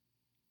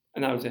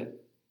 And that was it.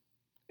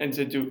 And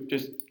said,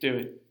 just do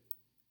it.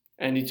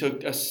 And he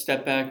took a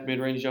step back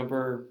mid-range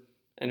jumper,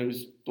 and it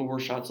was the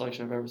worst shot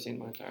selection I've ever seen in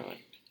my entire life.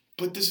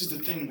 But this is the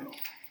thing, though.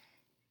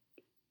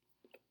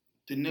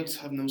 The Knicks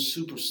have no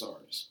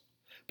superstars.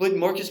 But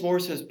Marcus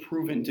Morris has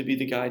proven to be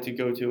the guy to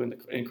go to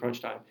in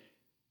crunch time.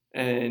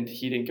 And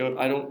he didn't go.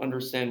 I don't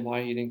understand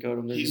why he didn't go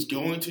to him. He's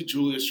going to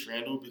Julius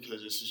Randle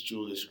because this is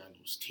Julius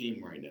Randle's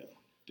team right now.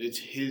 It's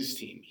his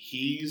team.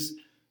 He's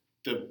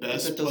the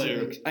best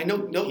player. I know.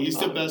 No, he's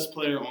the best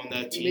player on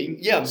that team.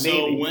 Yeah,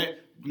 so maybe.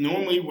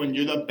 Normally when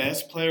you're the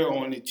best player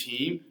on the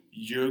team,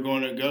 you're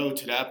going to go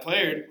to that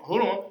player,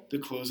 to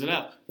close it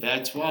out.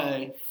 That's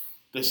why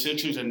the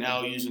Sixers are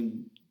now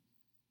using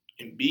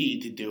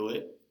Embiid to do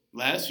it.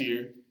 Last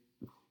year,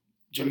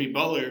 Jimmy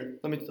Butler.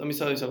 Let me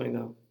tell you something,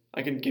 though.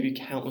 I can give you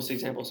countless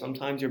examples.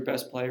 Sometimes your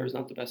best player is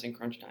not the best in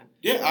crunch time.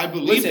 Yeah, I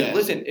believe that.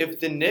 Listen,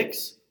 if the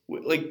Knicks,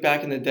 like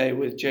back in the day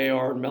with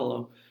JR and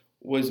Melo,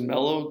 was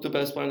Melo the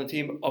best player on the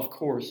team? Of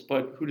course.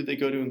 But who did they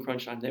go to in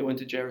crunch time? They went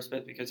to J.R.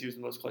 Smith because he was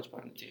the most clutch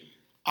player on the team.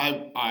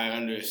 I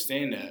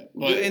understand that.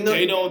 But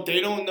they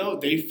don't know.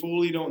 They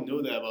fully don't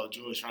know that about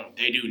Julius Randle.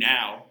 They do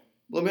now.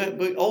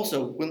 But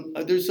also, when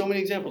there's so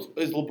many examples.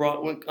 Is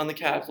LeBron on the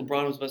Cavs?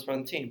 LeBron was the best player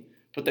on the team,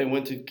 but they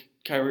went to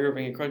Kyrie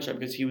Irving in crunch time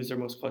because he was their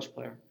most clutch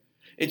player.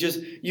 It just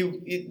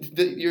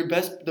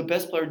the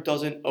best player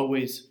doesn't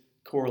always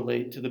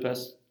correlate to the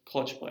best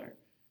clutch player,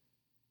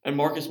 and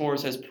Marcus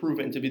Morris has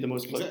proven to be the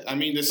most clutch. Exactly. I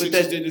mean, the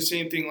Sixers did the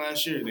same thing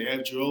last year. They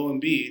have Joel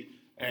Embiid,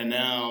 and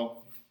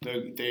now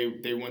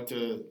they went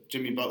to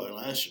Jimmy Butler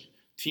last year.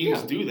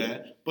 Teams do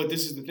that, but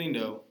this is the thing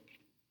though.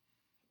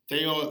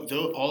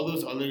 All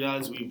those other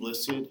guys we've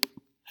listed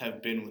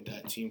have been with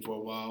that team for a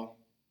while.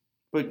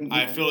 But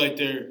I feel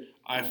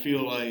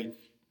like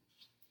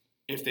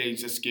if they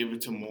just give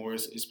it to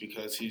Morris, it's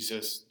because he's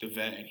just the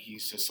vet and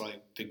he's just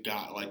like the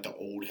guy, like the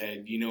old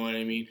head. You know what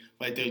I mean?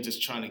 Like they're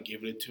just trying to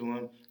give it to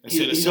him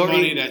instead of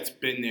somebody that's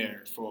been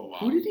there for a while.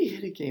 Who did he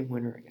hit a game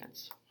winner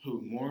against?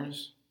 Who,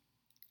 Morris?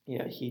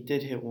 Yeah, he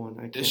did hit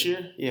one. This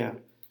year? Yeah.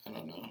 I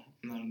don't know.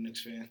 I'm not a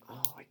Knicks fan.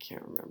 Oh, I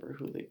can't remember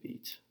who they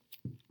beat.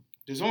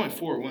 There's only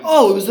 4 wins.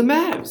 Oh, it was the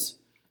Mavs.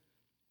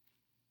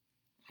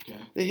 Yeah.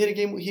 He hit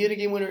a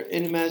game winner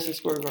in Madison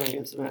Square Garden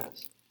against the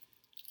Mavs.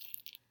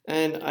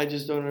 And I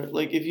just don't know.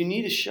 Like, if you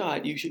need a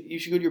shot, you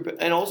should go to your –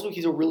 and also,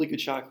 he's a really good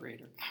shot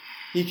creator.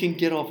 He can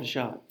get off a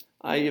shot.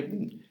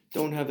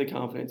 Don't have the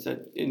confidence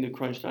that in the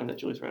crunch time that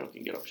Julius Randle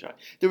can get off a shot.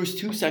 There was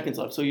 2 seconds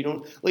left, so you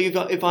don't – like,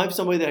 if I'm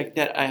somebody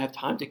that I have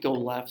time to go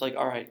left, like,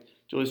 all right,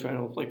 Julius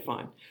Randle, like,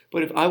 fine.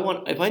 But if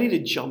I need a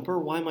jumper,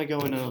 why am I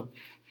going to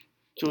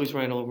Julius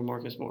Randle over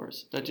Marcus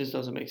Morris? That just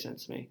doesn't make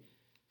sense to me.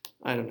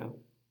 I don't know.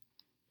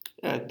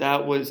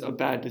 That was a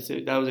bad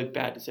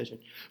decision.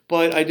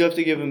 But I do have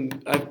to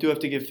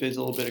give Fizz a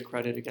little bit of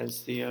credit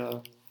against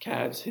the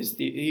Cavs.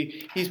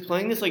 He's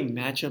playing this like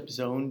matchup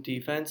zone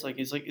defense.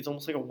 It's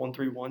almost like a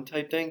 1-3-1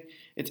 type thing.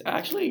 It's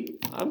actually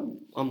I'm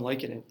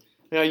liking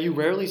it. You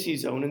rarely see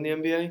zone in the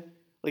NBA.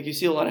 Like you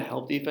see a lot of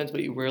help defense,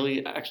 but you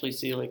rarely actually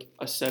see like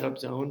a setup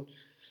zone.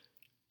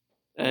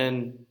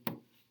 And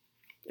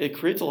it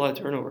creates a lot of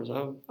turnovers.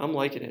 I'm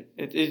liking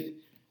it.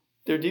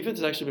 Their defense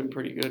has actually been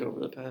pretty good over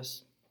the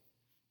past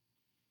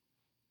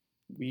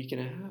week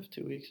and a half,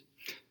 2 weeks.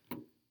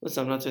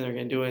 Listen, I'm not saying they're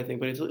going to do anything,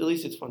 but at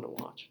least it's fun to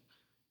watch.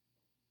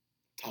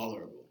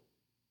 Tolerable,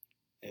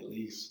 at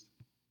least.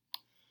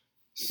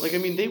 Like, I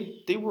mean,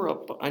 they were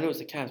up. I know it's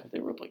the Cavs, but they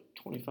were up like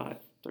 25,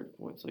 30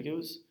 points. Like,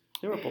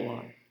 they were up a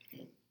lot.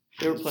 Yeah.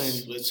 They were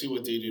playing. Let's see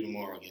what they do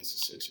tomorrow against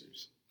the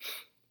Sixers.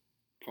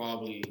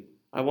 Probably.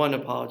 I want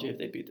an apology if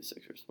they beat the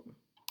Sixers tomorrow.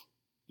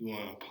 You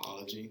want an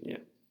apology? Yeah.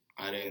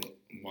 I didn't.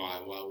 Why?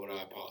 Why would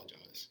I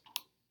apologize?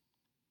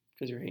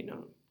 Because you're hating on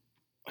them.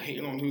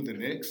 Hating on who? The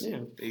Knicks? Yeah.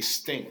 They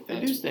stink. They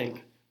do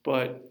stink,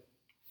 but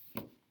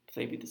if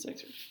they beat the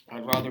Sixers.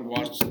 I'd rather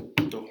watch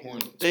the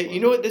Hornets. You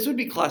know what? This would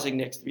be classic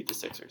Knicks to beat the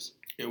Sixers.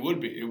 It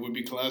would be. It would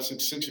be classic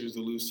Sixers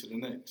to lose to the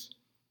Knicks.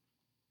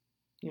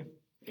 Yeah.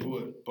 It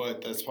would.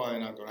 But that's probably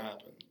not going to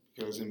happen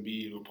because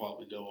Embiid will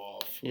probably go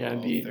off. Yeah,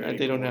 Embiid.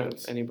 They don't have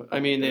anybody.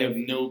 I mean, they have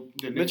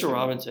Mitchell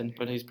Robinson,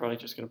 but he's probably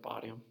just going to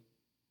body him.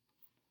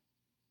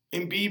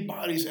 Embiid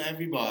bodies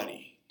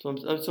everybody.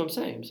 That's what I'm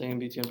saying. I'm saying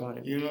Embiid's going to body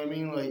him. You know what I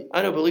mean? Like,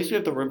 I know, but at least we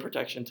have the rim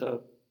protection to...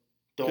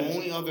 The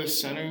only other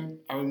center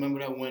I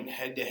remember that went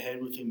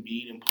head-to-head with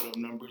Embiid and put up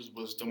numbers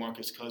was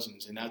DeMarcus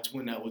Cousins, and that's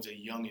when that was a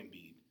young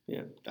Embiid.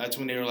 Yeah. That's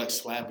when they were, like,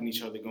 slapping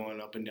each other going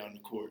up and down the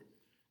court.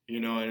 You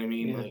know what I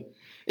mean? Yeah. Like,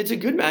 it's a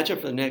good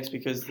matchup for the Knicks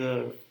because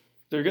they're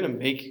going to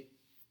make...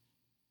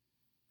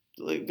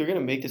 Like, they're going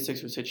to make the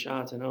Sixers hit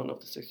shots, and I don't know if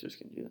the Sixers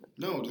can do that.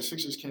 No, the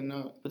Sixers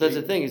cannot. But that's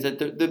the thing, is that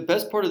the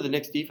best part of the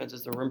Knicks defense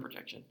is the rim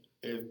protection.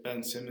 If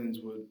Ben Simmons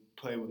would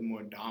play with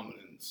more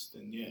dominance,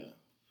 then yeah.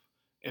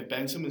 If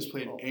Ben Simmons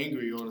played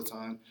angry all the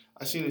time,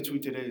 I seen a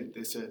tweet today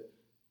that said,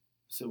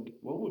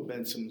 what would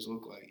Ben Simmons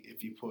look like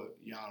if you put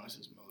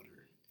Giannis's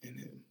motor in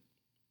him?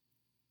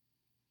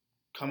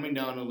 Coming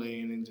down the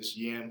lane and just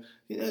yam.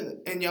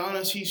 And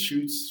Giannis, he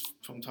shoots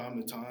from time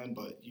to time,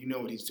 but you know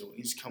what he's doing.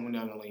 He's coming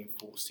down the lane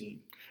full steam.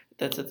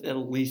 That's at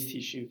least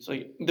he shoots.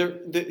 Like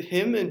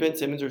him and Ben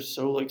Simmons are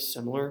so like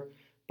similar,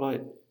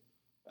 but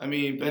I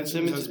mean Ben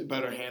Simmons has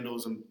better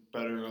handles and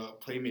better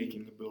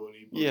playmaking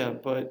ability. Yeah,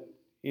 but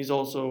he's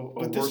also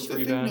a worse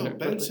rebounder.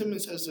 Ben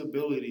Simmons has the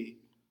ability,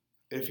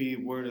 if he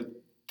were to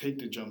take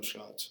the jump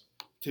shots,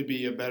 to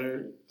be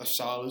a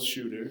solid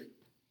shooter,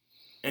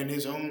 and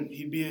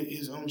he'd be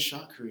his own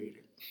shot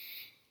creator.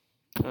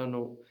 I don't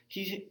know.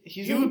 He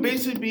would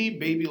basically be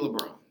baby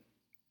LeBron.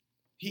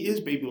 He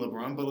is baby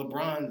LeBron, but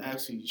LeBron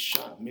actually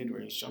shot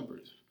mid-range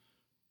jumpers.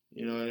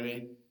 You know what I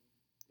mean?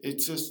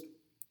 It's just,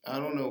 I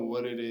don't know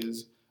what it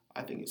is.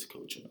 I think it's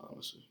coaching,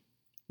 honestly.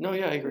 No,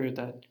 yeah, I agree with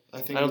that. I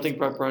don't think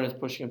Brett Brown is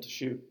pushing him to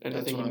shoot, and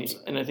I think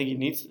he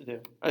needs to do.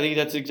 I think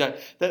that's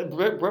that.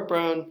 Brett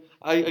Brown.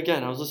 I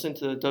was listening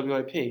to the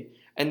WIP,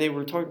 and they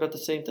were talking about the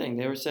same thing.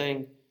 They were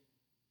saying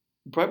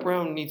Brett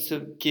Brown needs to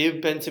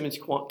give Ben Simmons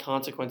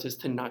consequences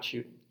to not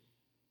shooting.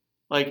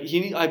 Like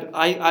if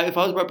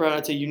I was Brett Brown,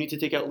 I'd say you need to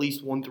take at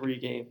least 1 3 a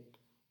game.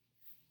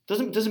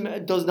 Does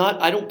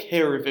not. I don't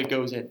care if it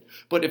goes in,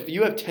 but if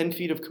you have 10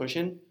 feet of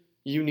cushion,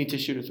 you need to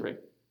shoot a 3.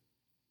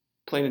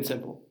 Plain and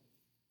simple.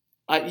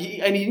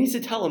 He needs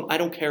to tell him, I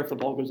don't care if the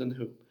ball goes in the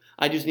hoop.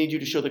 I just need you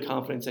to show the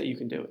confidence that you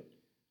can do it.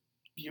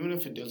 Even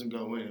if it doesn't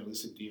go in, at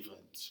least the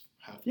defense.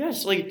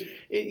 Yes, like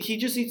he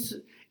just needs.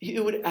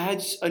 It would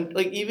add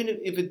like even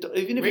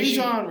if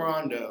Rajon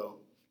Rondo.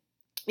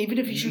 Even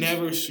if he shoots,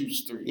 never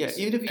shoots threes. Yeah,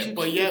 even if he shoots.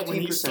 But yeah,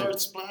 when he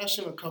starts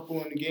splashing a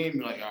couple in the game,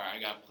 you're like, all right, I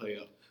got to play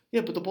up.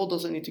 Yeah, but the ball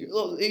doesn't need to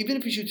go. Even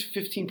if he shoots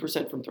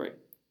 15% from 3,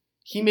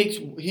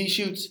 he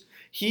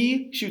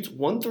shoots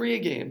 1 3 a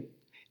game,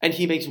 and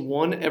he makes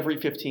 1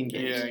 every 15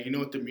 games. Yeah, you know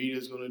what the media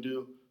is going to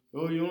do?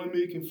 Oh, you're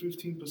only making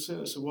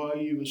 15%, so why are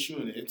you even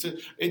shooting it?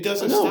 It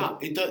doesn't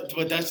stop. It does,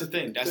 but that's the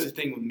thing. That's the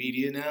thing with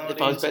media now. If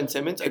I was Ben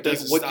Simmons, I'd be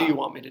like, what do you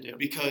want me to do?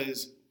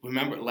 Because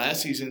remember,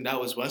 last season, that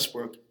was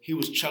Westbrook. He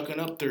was chucking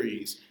up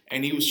threes,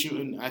 and he was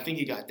shooting. I think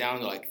he got down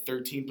to like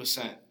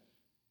 13%.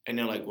 And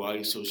they're like, why are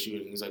you still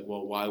shooting? He's like,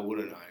 well, why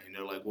wouldn't I? And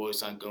they're like, well,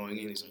 it's not going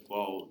in. He's like,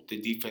 well,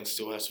 the defense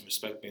still has to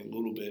respect me a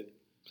little bit.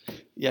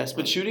 Yes,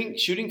 but shooting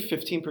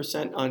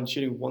 15% on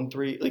shooting 1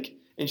 3, like,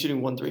 and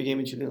shooting 1 3 game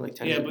and shooting like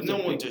 10. Yeah, but no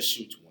one just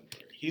shoots 1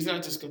 3. He's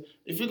not just going to.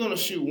 If you're going to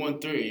shoot 1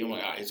 3, you're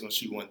like, all right, he's going to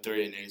shoot 1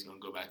 3, and then he's going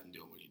to go back and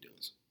do what he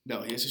does.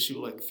 No, he has to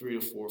shoot like 3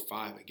 or 4 or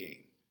 5 a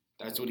game.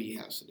 That's what he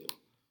has to do.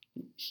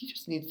 He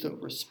just needs the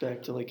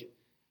respect to, like,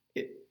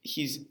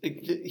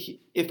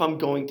 if I'm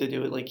going to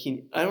do it, like,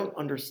 I don't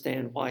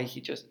understand why he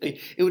just,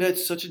 it would add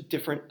such a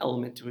different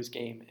element to his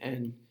game.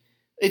 And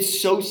it's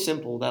so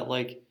simple that,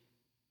 like,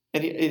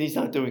 and he's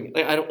not doing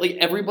it. Like,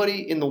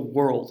 everybody in the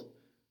world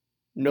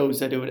knows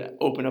that it would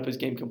open up his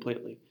game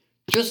completely.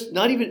 He doesn't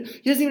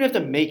even have to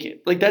make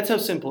it. Like, that's how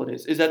simple it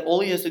is that all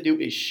he has to do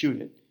is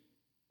shoot it.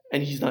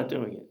 And he's not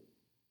doing it.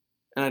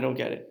 And I don't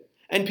get it.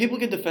 And people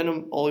can defend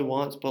him all he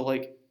wants, but,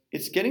 like,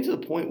 it's getting to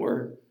the point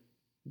where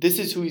this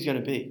is who he's going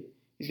to be.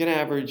 He's going to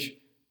average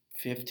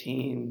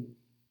 15,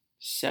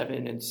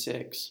 7, and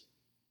 6.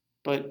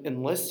 But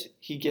unless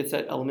he gets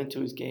that element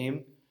to his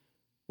game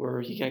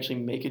where he can actually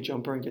make a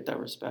jumper and get that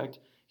respect,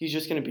 he's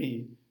just going to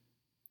be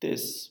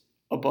this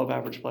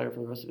above-average player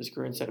for the rest of his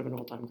career instead of an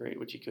all-time great,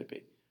 which he could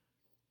be.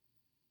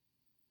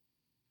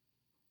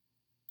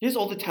 He has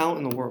all the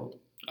talent in the world.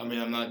 I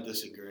mean, I'm not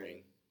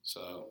disagreeing,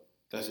 so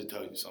that should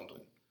tell you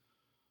something.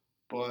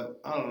 But,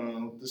 I don't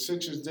know. The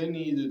Sixers, they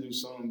need to do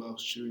something about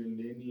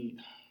shooting.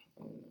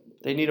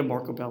 They need a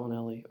Marco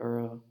Bellinelli or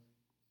a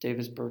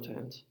Davis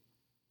Bertans.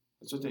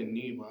 That's what they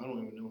need, but I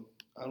don't even know.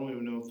 I don't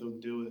even know if they'll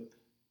do it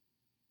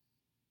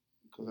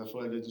because I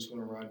feel like they're just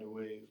going to ride the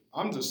wave.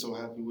 I'm just so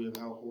happy with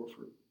Al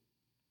Horford.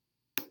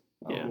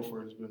 Al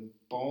Horford has been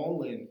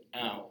balling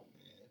out,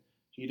 man.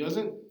 He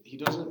doesn't.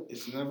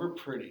 It's never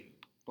pretty,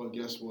 but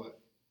guess what?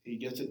 He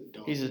gets it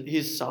done.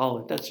 He's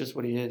solid. That's just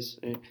what he is.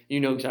 You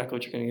know exactly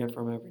what you're going to get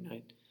from him every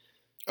night.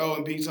 Oh,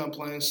 and Pete's not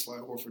playing.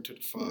 Slide Horford to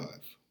the 5.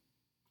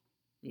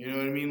 You know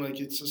what I mean? Like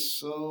it's just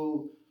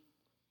so.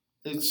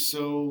 It's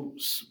so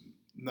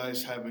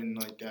nice having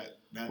like that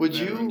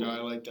veteran guy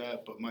like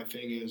that. But my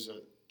thing is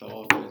that the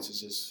offense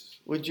is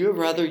just. Would you have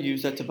rather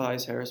used that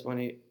Tobias Harris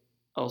money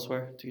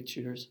elsewhere to get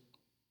shooters?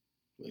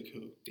 Like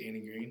who?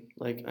 Danny Green?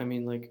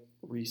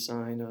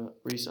 Resign,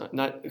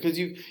 not because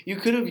you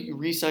could have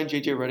re-signed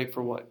JJ Redick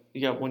for what? You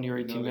got 1 year,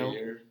 18 mil.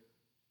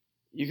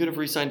 You could have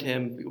re-signed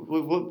him.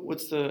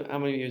 What's the how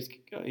many years?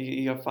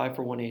 You got 5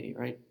 for 180,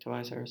 right?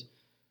 Tobias Harris.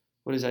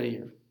 What is that a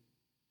year?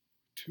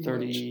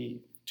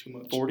 30. 2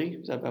 months. 40?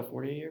 Is that about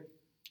 40 a year?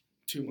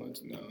 2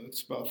 months. No,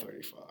 it's about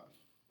 35.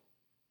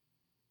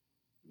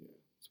 Yeah,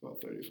 it's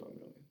about 35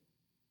 million.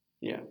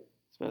 Yeah,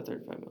 it's about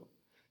 35 million.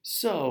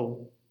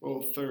 So.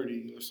 Well,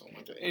 30 or something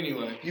like that.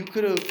 Anyway. You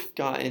could have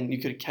kept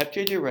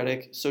JJ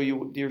Redick, so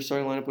your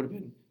starting lineup would have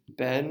been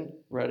Ben,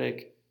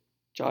 Redick,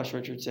 Josh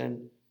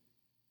Richardson,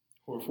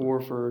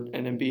 Horford,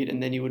 and Embiid,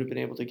 and then you would have been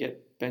able to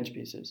get bench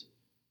pieces.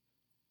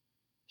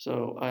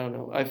 So I don't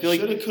know. I feel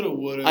shoulda, coulda,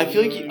 woulda. I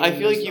feel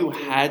like you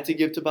had to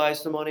give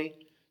Tobias the money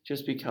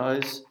just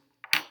because,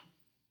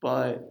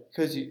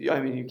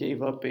 you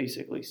gave up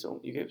basically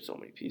you gave so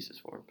many pieces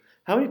for him.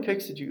 How many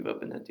picks did you give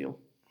up in that deal?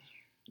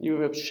 You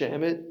gave up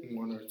Shamet?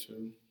 1 or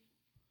 2.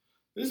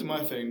 This is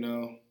my thing,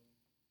 though.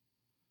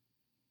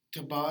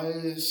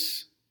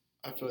 Tobias,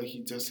 I feel like he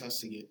just has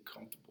to get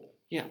comfortable.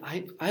 Yeah,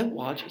 I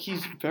watch.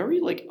 He's very,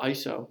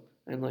 ISO.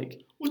 And,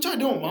 which I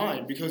don't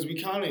mind because we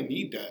kind of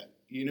need that.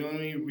 You know what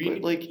I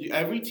mean?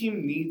 Every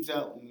team needs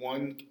that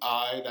one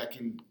eye that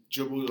can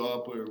dribble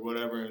up or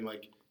whatever and,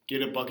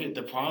 get a bucket.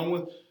 The problem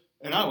with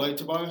 – and I like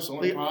Tobias. The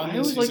only problem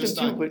is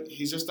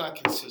he's just not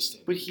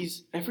consistent. But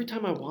every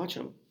time I watch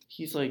him,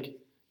 he's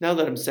now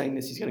that I'm saying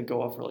this, he's going to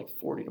go off for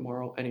 40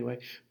 tomorrow anyway.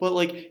 But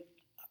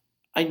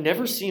I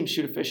never see him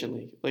shoot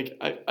efficiently.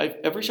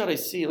 Every shot I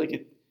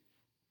see,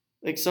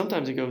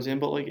 sometimes it goes in,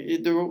 but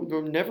there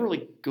were never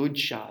good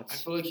shots. I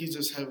feel like he's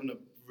just having a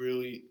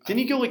really. Didn't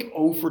he go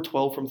 0 for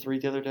 12 from 3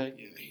 the other day?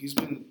 Yeah,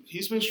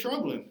 he's been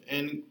struggling,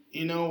 and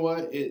you know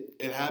what?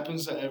 It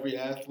happens to every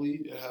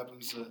athlete. It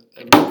happens to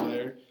every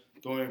player.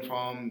 The only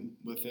problem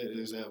with it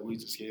is that we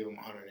just gave him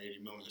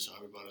 $180 million, so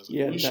everybody's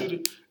we should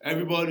have.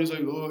 Everybody's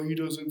oh, he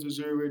doesn't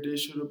deserve it. They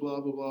should have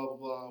blah blah blah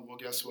blah. Well,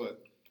 guess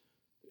what?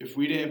 If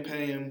we didn't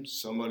pay him,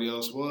 somebody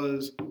else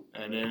was,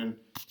 and then,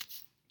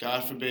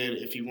 God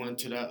forbid, if he went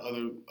to that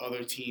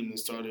other team and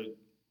started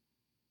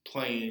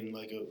playing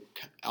like a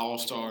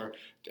all-star,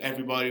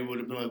 everybody would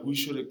have been we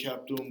should have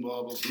kept him.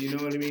 Blah blah. You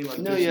know what I mean?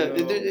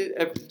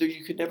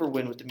 You could never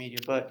win with the media,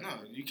 but no,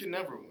 you can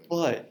never win.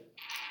 But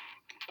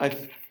I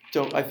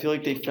feel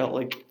like they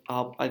felt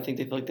I think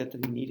they felt that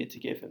they needed to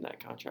give him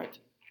that contract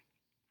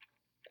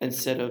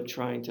instead of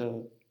trying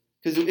to,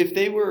 because if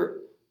they were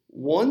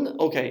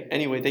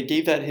anyway, they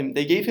gave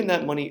him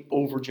that money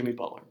over Jimmy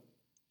Butler.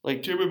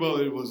 Jimmy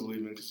Butler was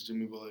leaving because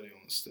Jimmy Butler didn't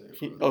want to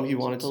stay. He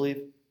wanted to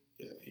leave.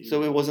 Yeah.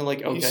 So it wasn't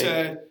okay. He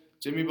said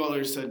Jimmy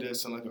Butler said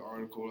this in an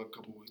article a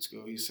couple weeks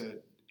ago. He said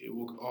it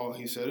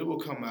will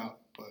come out,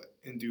 but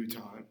in due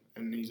time,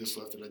 and he just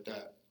left it at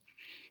that.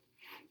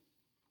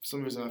 For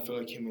some reason, I feel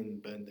like him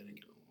and Ben didn't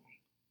get along.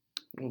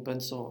 Well,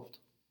 Ben's soft.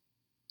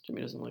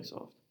 Jimmy doesn't like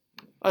soft.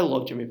 I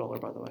love Jimmy Butler,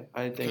 by the way.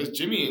 I think because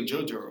Jimmy and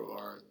JoJo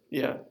are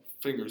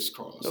fingers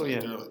crossed. Oh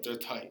yeah, they're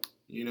tight.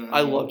 You know.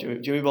 I love Jimmy.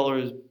 Jimmy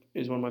Butler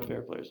is one of my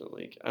favorite players in the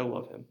league. I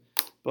love him,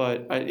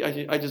 but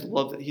I just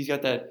love that he's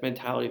got that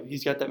mentality.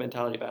 He's got that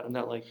mentality about him.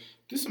 That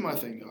This is my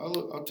thing.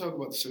 I'll talk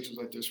about the Sixers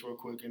like this real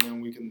quick, and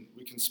then we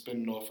can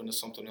spin it off into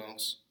something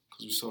else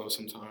because we still have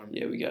some time.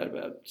 Yeah, we got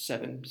about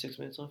 6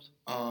 minutes left.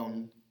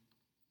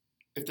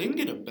 If they can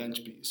get a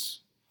bench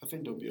piece, I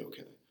think they'll be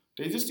okay.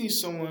 They just need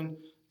someone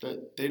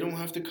that they don't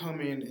have to come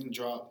in and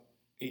drop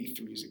 8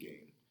 threes a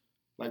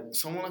game.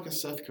 Someone like a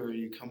Seth Curry,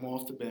 you come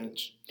off the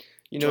bench,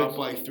 drop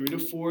 3 to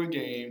 4 a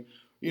game,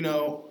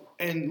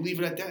 and leave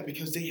it at that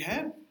because they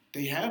have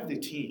the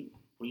team.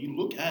 When you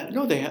look at it,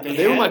 no, they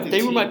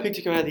were my pick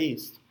to come out of the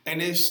East,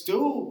 and it's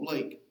still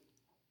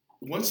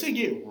once they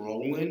get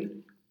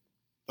rolling,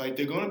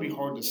 they're going to be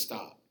hard to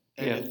stop.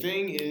 And the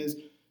thing is,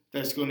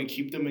 that's going to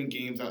keep them in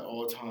games at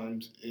all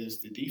times is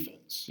the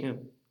defense. Yeah,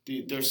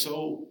 they're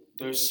so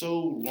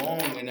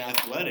long and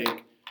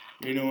athletic.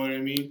 You know what I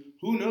mean?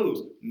 Who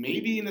knows?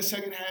 Maybe in the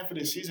second half of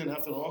the season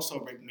after the All-Star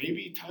break,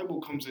 maybe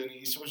Tybalt comes in and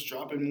he starts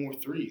dropping more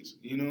threes.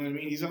 You know what I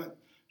mean?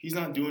 He's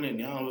not doing it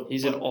now.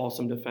 He's an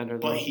awesome defender,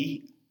 though. But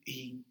he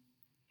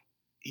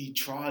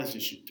tries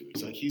to shoot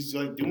threes. He's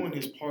doing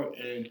his part,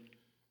 and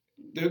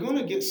they're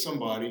gonna get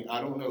somebody.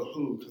 I don't know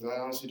who, because I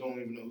honestly don't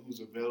even know who's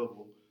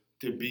available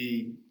to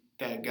be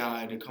that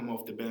guy to come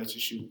off the bench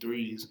and shoot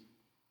threes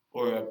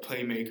or a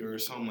playmaker or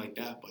something like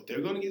that. But they're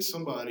going to get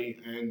somebody,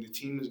 and the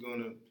team is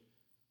going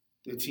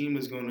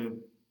to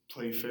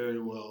play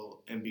very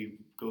well and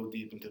go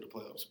deep into the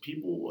playoffs.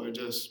 People are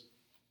just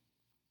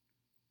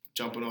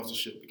jumping off the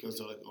ship because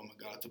they're like, oh my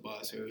God,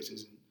 Tobias Harris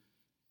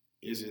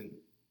isn't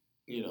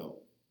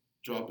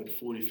dropping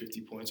 40,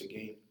 50 points a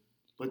game.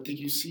 But did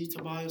you see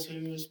Tobias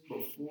Harris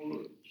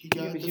before he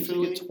got to Philly? He was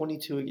like a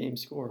 22 a game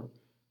scorer.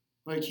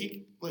 That's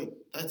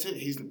it.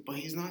 He's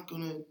not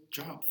gonna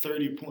drop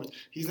 30 points.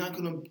 He's not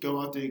gonna go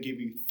out there and give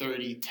you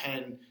 30,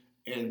 10,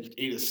 and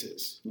 8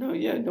 assists. No,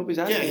 yeah, nobody's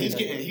asking.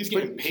 Yeah, he's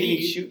getting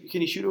paid.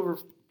 Can he shoot over?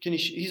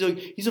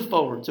 He's a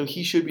forward, so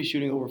he should be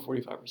shooting over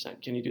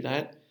 45%. Can he do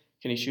that?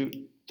 Can he shoot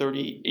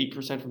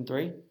 38% from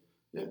three?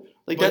 Yeah,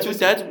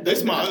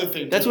 that's my other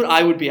thing. That's what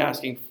I would be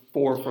asking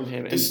from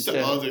him. This is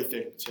the other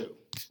thing too.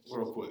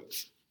 Real quick.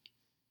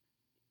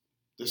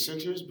 The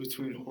Sixers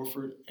between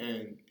Horford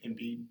and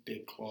Embiid, they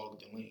clog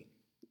the lane.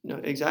 No,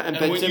 exactly.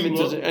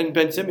 And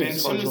Ben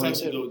Simmons likes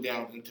to go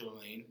down into the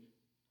lane.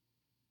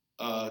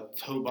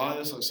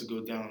 Tobias likes to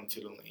go down into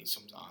the lane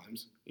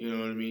sometimes. You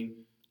know what I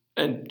mean?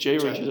 And Jay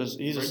Richards,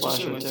 he's a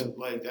slasher too.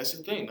 That's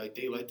the thing.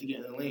 They like to get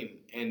in the lane,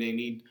 and they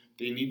need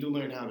to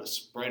learn how to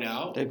spread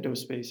out. They have no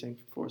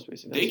floor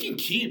spacing. They can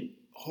keep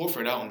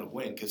Horford out on the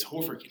wing because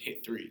Horford can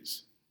hit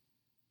threes.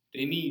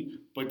 They need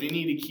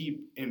to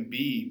keep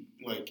Embiid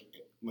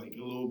a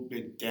little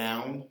bit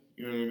down,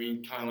 you know what I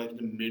mean? Kind of like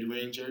the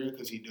mid-range area,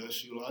 because he does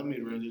shoot a lot of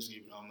mid-ranges,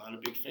 even though I'm not a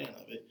big fan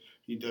of it.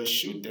 He does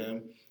shoot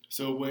them.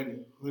 So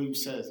when who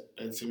says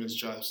Ben Simmons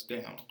drives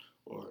down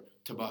or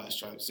Tobias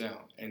drives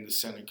down and the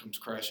center comes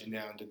crashing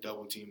down to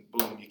double team,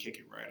 boom, you kick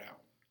it right out.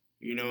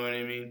 You know what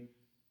I mean?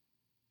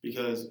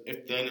 Because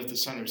if the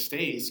center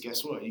stays,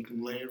 guess what? You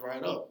can lay it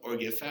right up or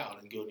get fouled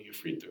and go to your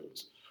free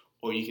throws.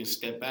 Or you can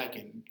step back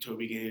and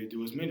Toby can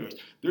do his mid-range.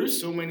 There's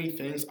so many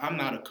things. I'm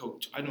not a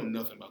coach. I know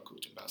nothing about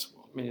coaching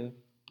basketball. Yeah.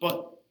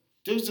 But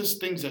there's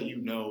just things that you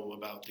know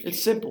about the game.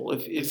 It's simple.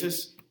 If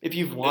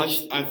you've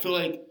watched... I feel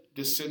like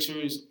the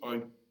Sixers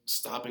are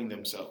stopping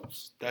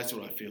themselves. That's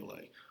what I feel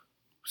like.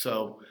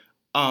 So,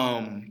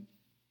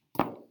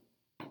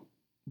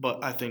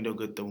 but I think they'll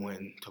get the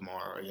win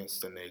tomorrow against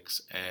the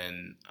Knicks.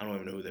 And I don't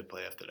even know who they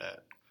play after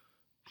that.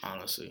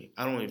 Honestly,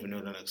 I don't even know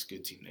the next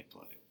good team they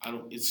play.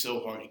 It's so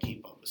hard to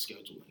keep up with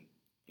scheduling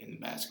in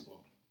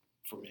basketball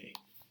for me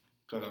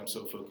because I'm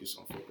so focused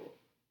on football.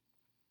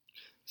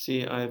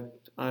 See, I'm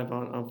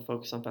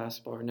focused on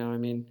basketball right now. I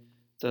mean,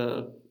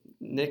 the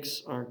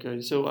Knicks aren't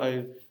good.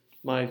 So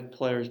my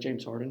player is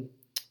James Harden,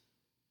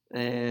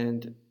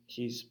 and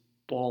he's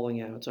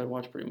balling out. So I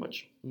watch pretty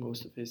much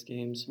most of his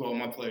games. Well,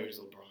 my player is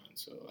LeBron,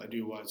 so I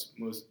do watch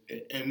most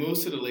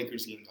of the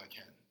Lakers games I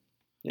can.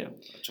 Yeah,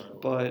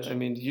 but I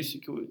mean,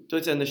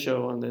 let's end the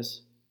show on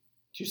this.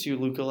 Did you see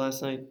Luka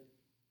last night?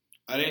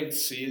 I didn't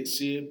see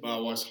it, but I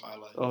watched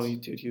highlights. Oh, he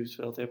was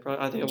filthy.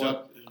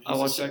 I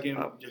watched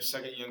the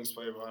second youngest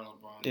player behind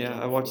LeBron.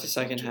 Yeah, I watched the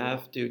second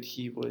half, dude.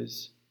 He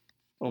was,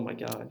 oh my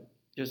God,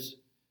 he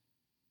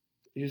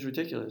was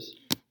ridiculous.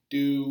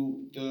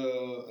 Do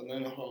the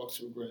Atlanta Hawks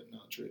regret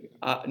not trading?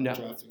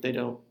 No, they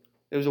don't.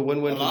 It was a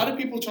win-win. A lot of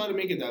people try to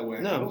make it that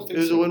way. No, it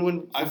was a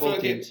win-win for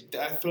both teams.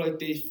 I feel like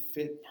they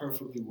fit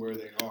perfectly where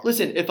they are.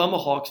 Listen, if I'm a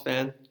Hawks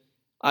fan,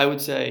 I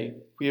would say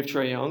we have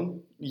Trae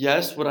Young.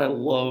 Yes, would I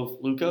love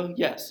Luka?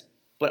 Yes,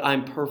 but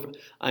I'm perfect.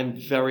 I'm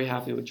very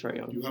happy with Trae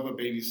Young. You have a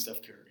baby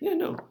Steph Curry. Yeah,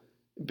 no.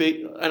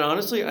 And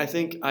honestly, I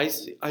think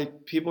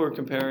people are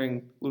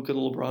comparing Luka to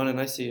LeBron, and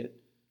I see it.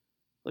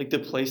 Like the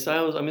play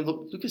styles. I mean,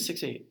 Luka's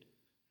 6'8".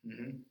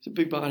 Mm-hmm. It's a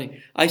big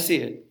body. I see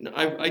it.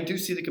 I do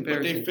see the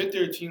comparison. But they fit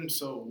their team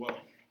so well.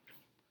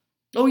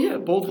 Oh, yeah,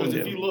 both of them do.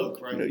 Because if you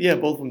look, right? Yeah,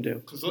 both of them do.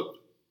 Because look,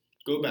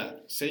 go back.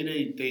 Say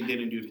they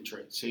didn't do the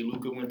trade. Say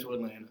Luka went to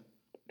Atlanta,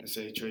 and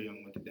say Trae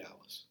Young went to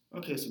Dallas.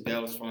 Okay, so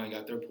Dallas finally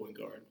got their point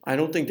guard. I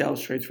don't think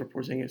Dallas trades for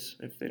Porzingis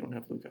if they don't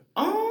have Luka.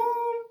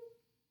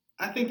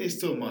 I think they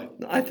still might.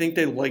 I think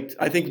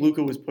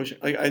Luka was pushing.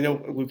 I know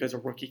Luka as a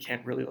rookie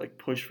can't really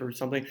push for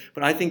something,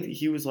 but I think that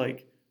he was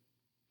I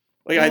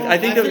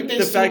think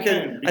the fact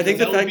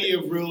that be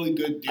a really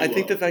good duo. I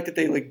think the fact that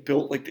they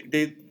built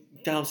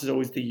Dallas is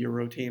always the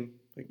Euro team.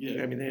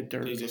 I mean they had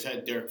Dirk. They just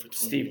had Dirk for 20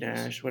 Steve years.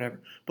 Nash, whatever.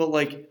 But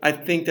I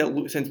think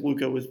that since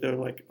Luka was there,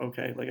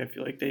 okay, I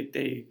feel like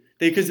they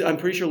because I'm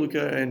pretty sure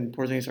Luka and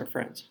Porzingis are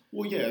friends.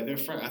 Well, yeah, they're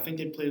friends. I think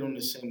they played on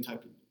the same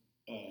type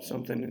of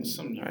some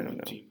I don't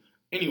know. Team.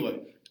 Anyway,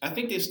 I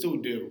think they still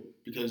do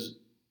because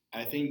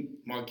I think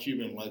Mark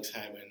Cuban likes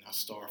having a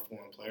star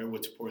foreign player,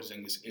 which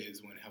Porzingis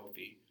is when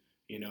healthy.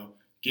 You know,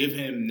 give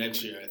him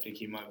next year. I think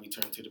he might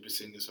return to the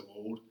Porzingis of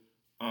old.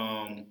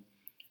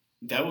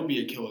 That would be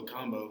a killer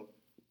combo.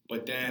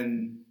 But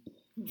then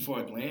for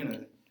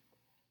Atlanta,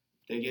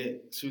 they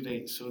get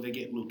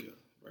Luka,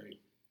 right?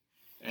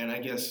 And I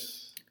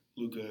guess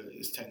Luka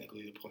is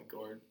technically the point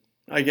guard.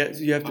 I guess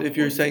you have to. If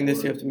you're saying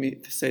this, you have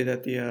to say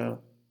that the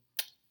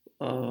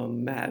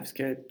Mavs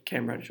get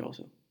Cam Reddish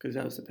also because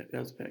that was the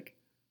pick.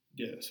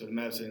 Yeah, so the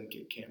Mavs didn't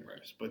get Cam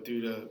Reddish, but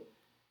do the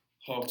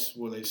Hawks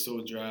will they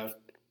still draft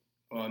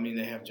Well, I mean,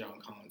 they have John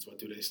Collins, but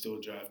do they still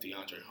draft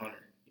DeAndre Hunter?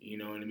 You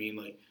know what I mean?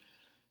 Like,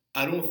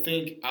 I don't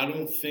think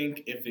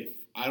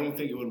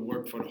it would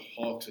work for the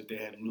Hawks if they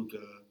had Luka,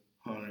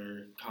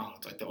 Hunter,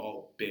 Collins. Like, they're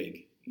all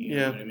big. You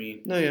know what I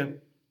mean? No, yeah.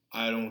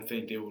 I don't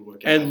think they would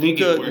work out. And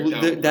Luka,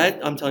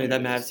 I'm telling you,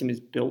 that Mavs team is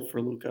built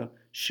for Luka.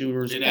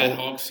 Shooters. And that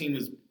Hawks team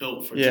is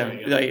built for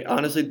Trae Young. Like,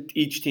 honestly,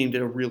 each team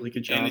did a really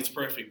good job. And it's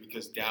perfect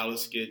because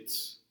Dallas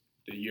gets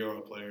the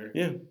Euro player.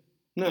 Yeah.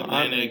 No,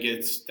 Atlanta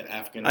gets the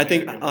African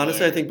American player.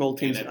 Honestly, I think both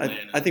teams.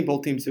 I think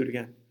both teams do it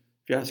again.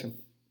 If you ask them.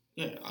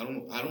 Yeah, I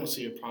don't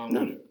see a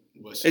problem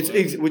with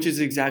it. Which is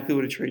exactly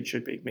what a trade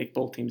should be. Make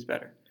both teams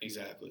better.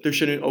 Exactly. There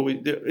shouldn't always.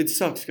 It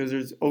sucks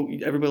because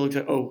everybody looks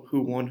at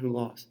who won, who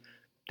lost.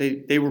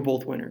 They were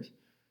both winners.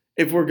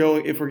 If we're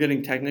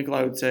getting technical,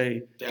 I would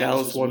say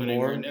Dallas won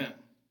more. Right,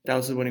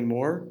 Dallas is winning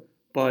more,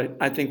 but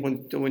I think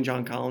when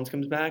John Collins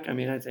comes back, I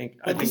think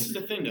this is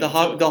the thing.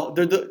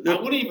 I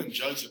wouldn't even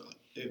judge it.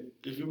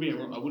 If you're being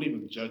wrong, I wouldn't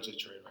even judge the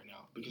trade right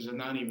now because they're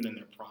not even in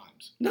their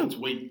primes. No, it's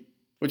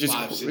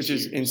which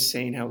is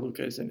insane how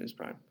Luka is in his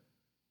prime.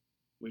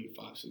 Wait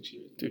 5-6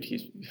 years, dude.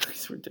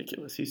 He's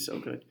ridiculous. He's so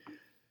good.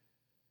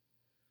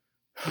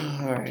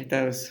 All right,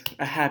 that was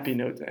a happy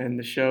note to end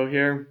the show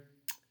here.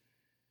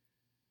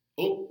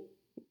 Oh,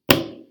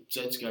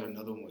 Jets got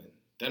another win.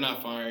 They're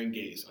not firing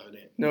Gase, are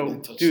they? No,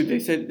 dude. They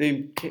said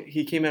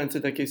he came out and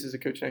said that Gase is a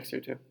coach next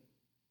year too.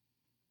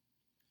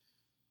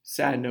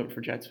 Sad note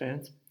for Jets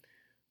fans,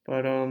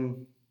 but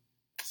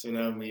So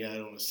now we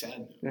end on a sad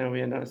note. Now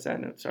we end on a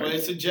sad note. Sorry. Well,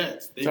 it's the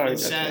Jets. They've been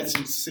sad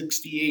since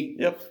 '68.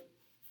 Yep.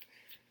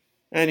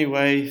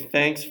 Anyway,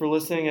 thanks for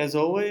listening as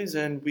always,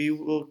 and we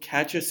will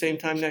catch you same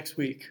time next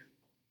week.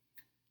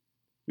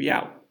 We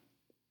out.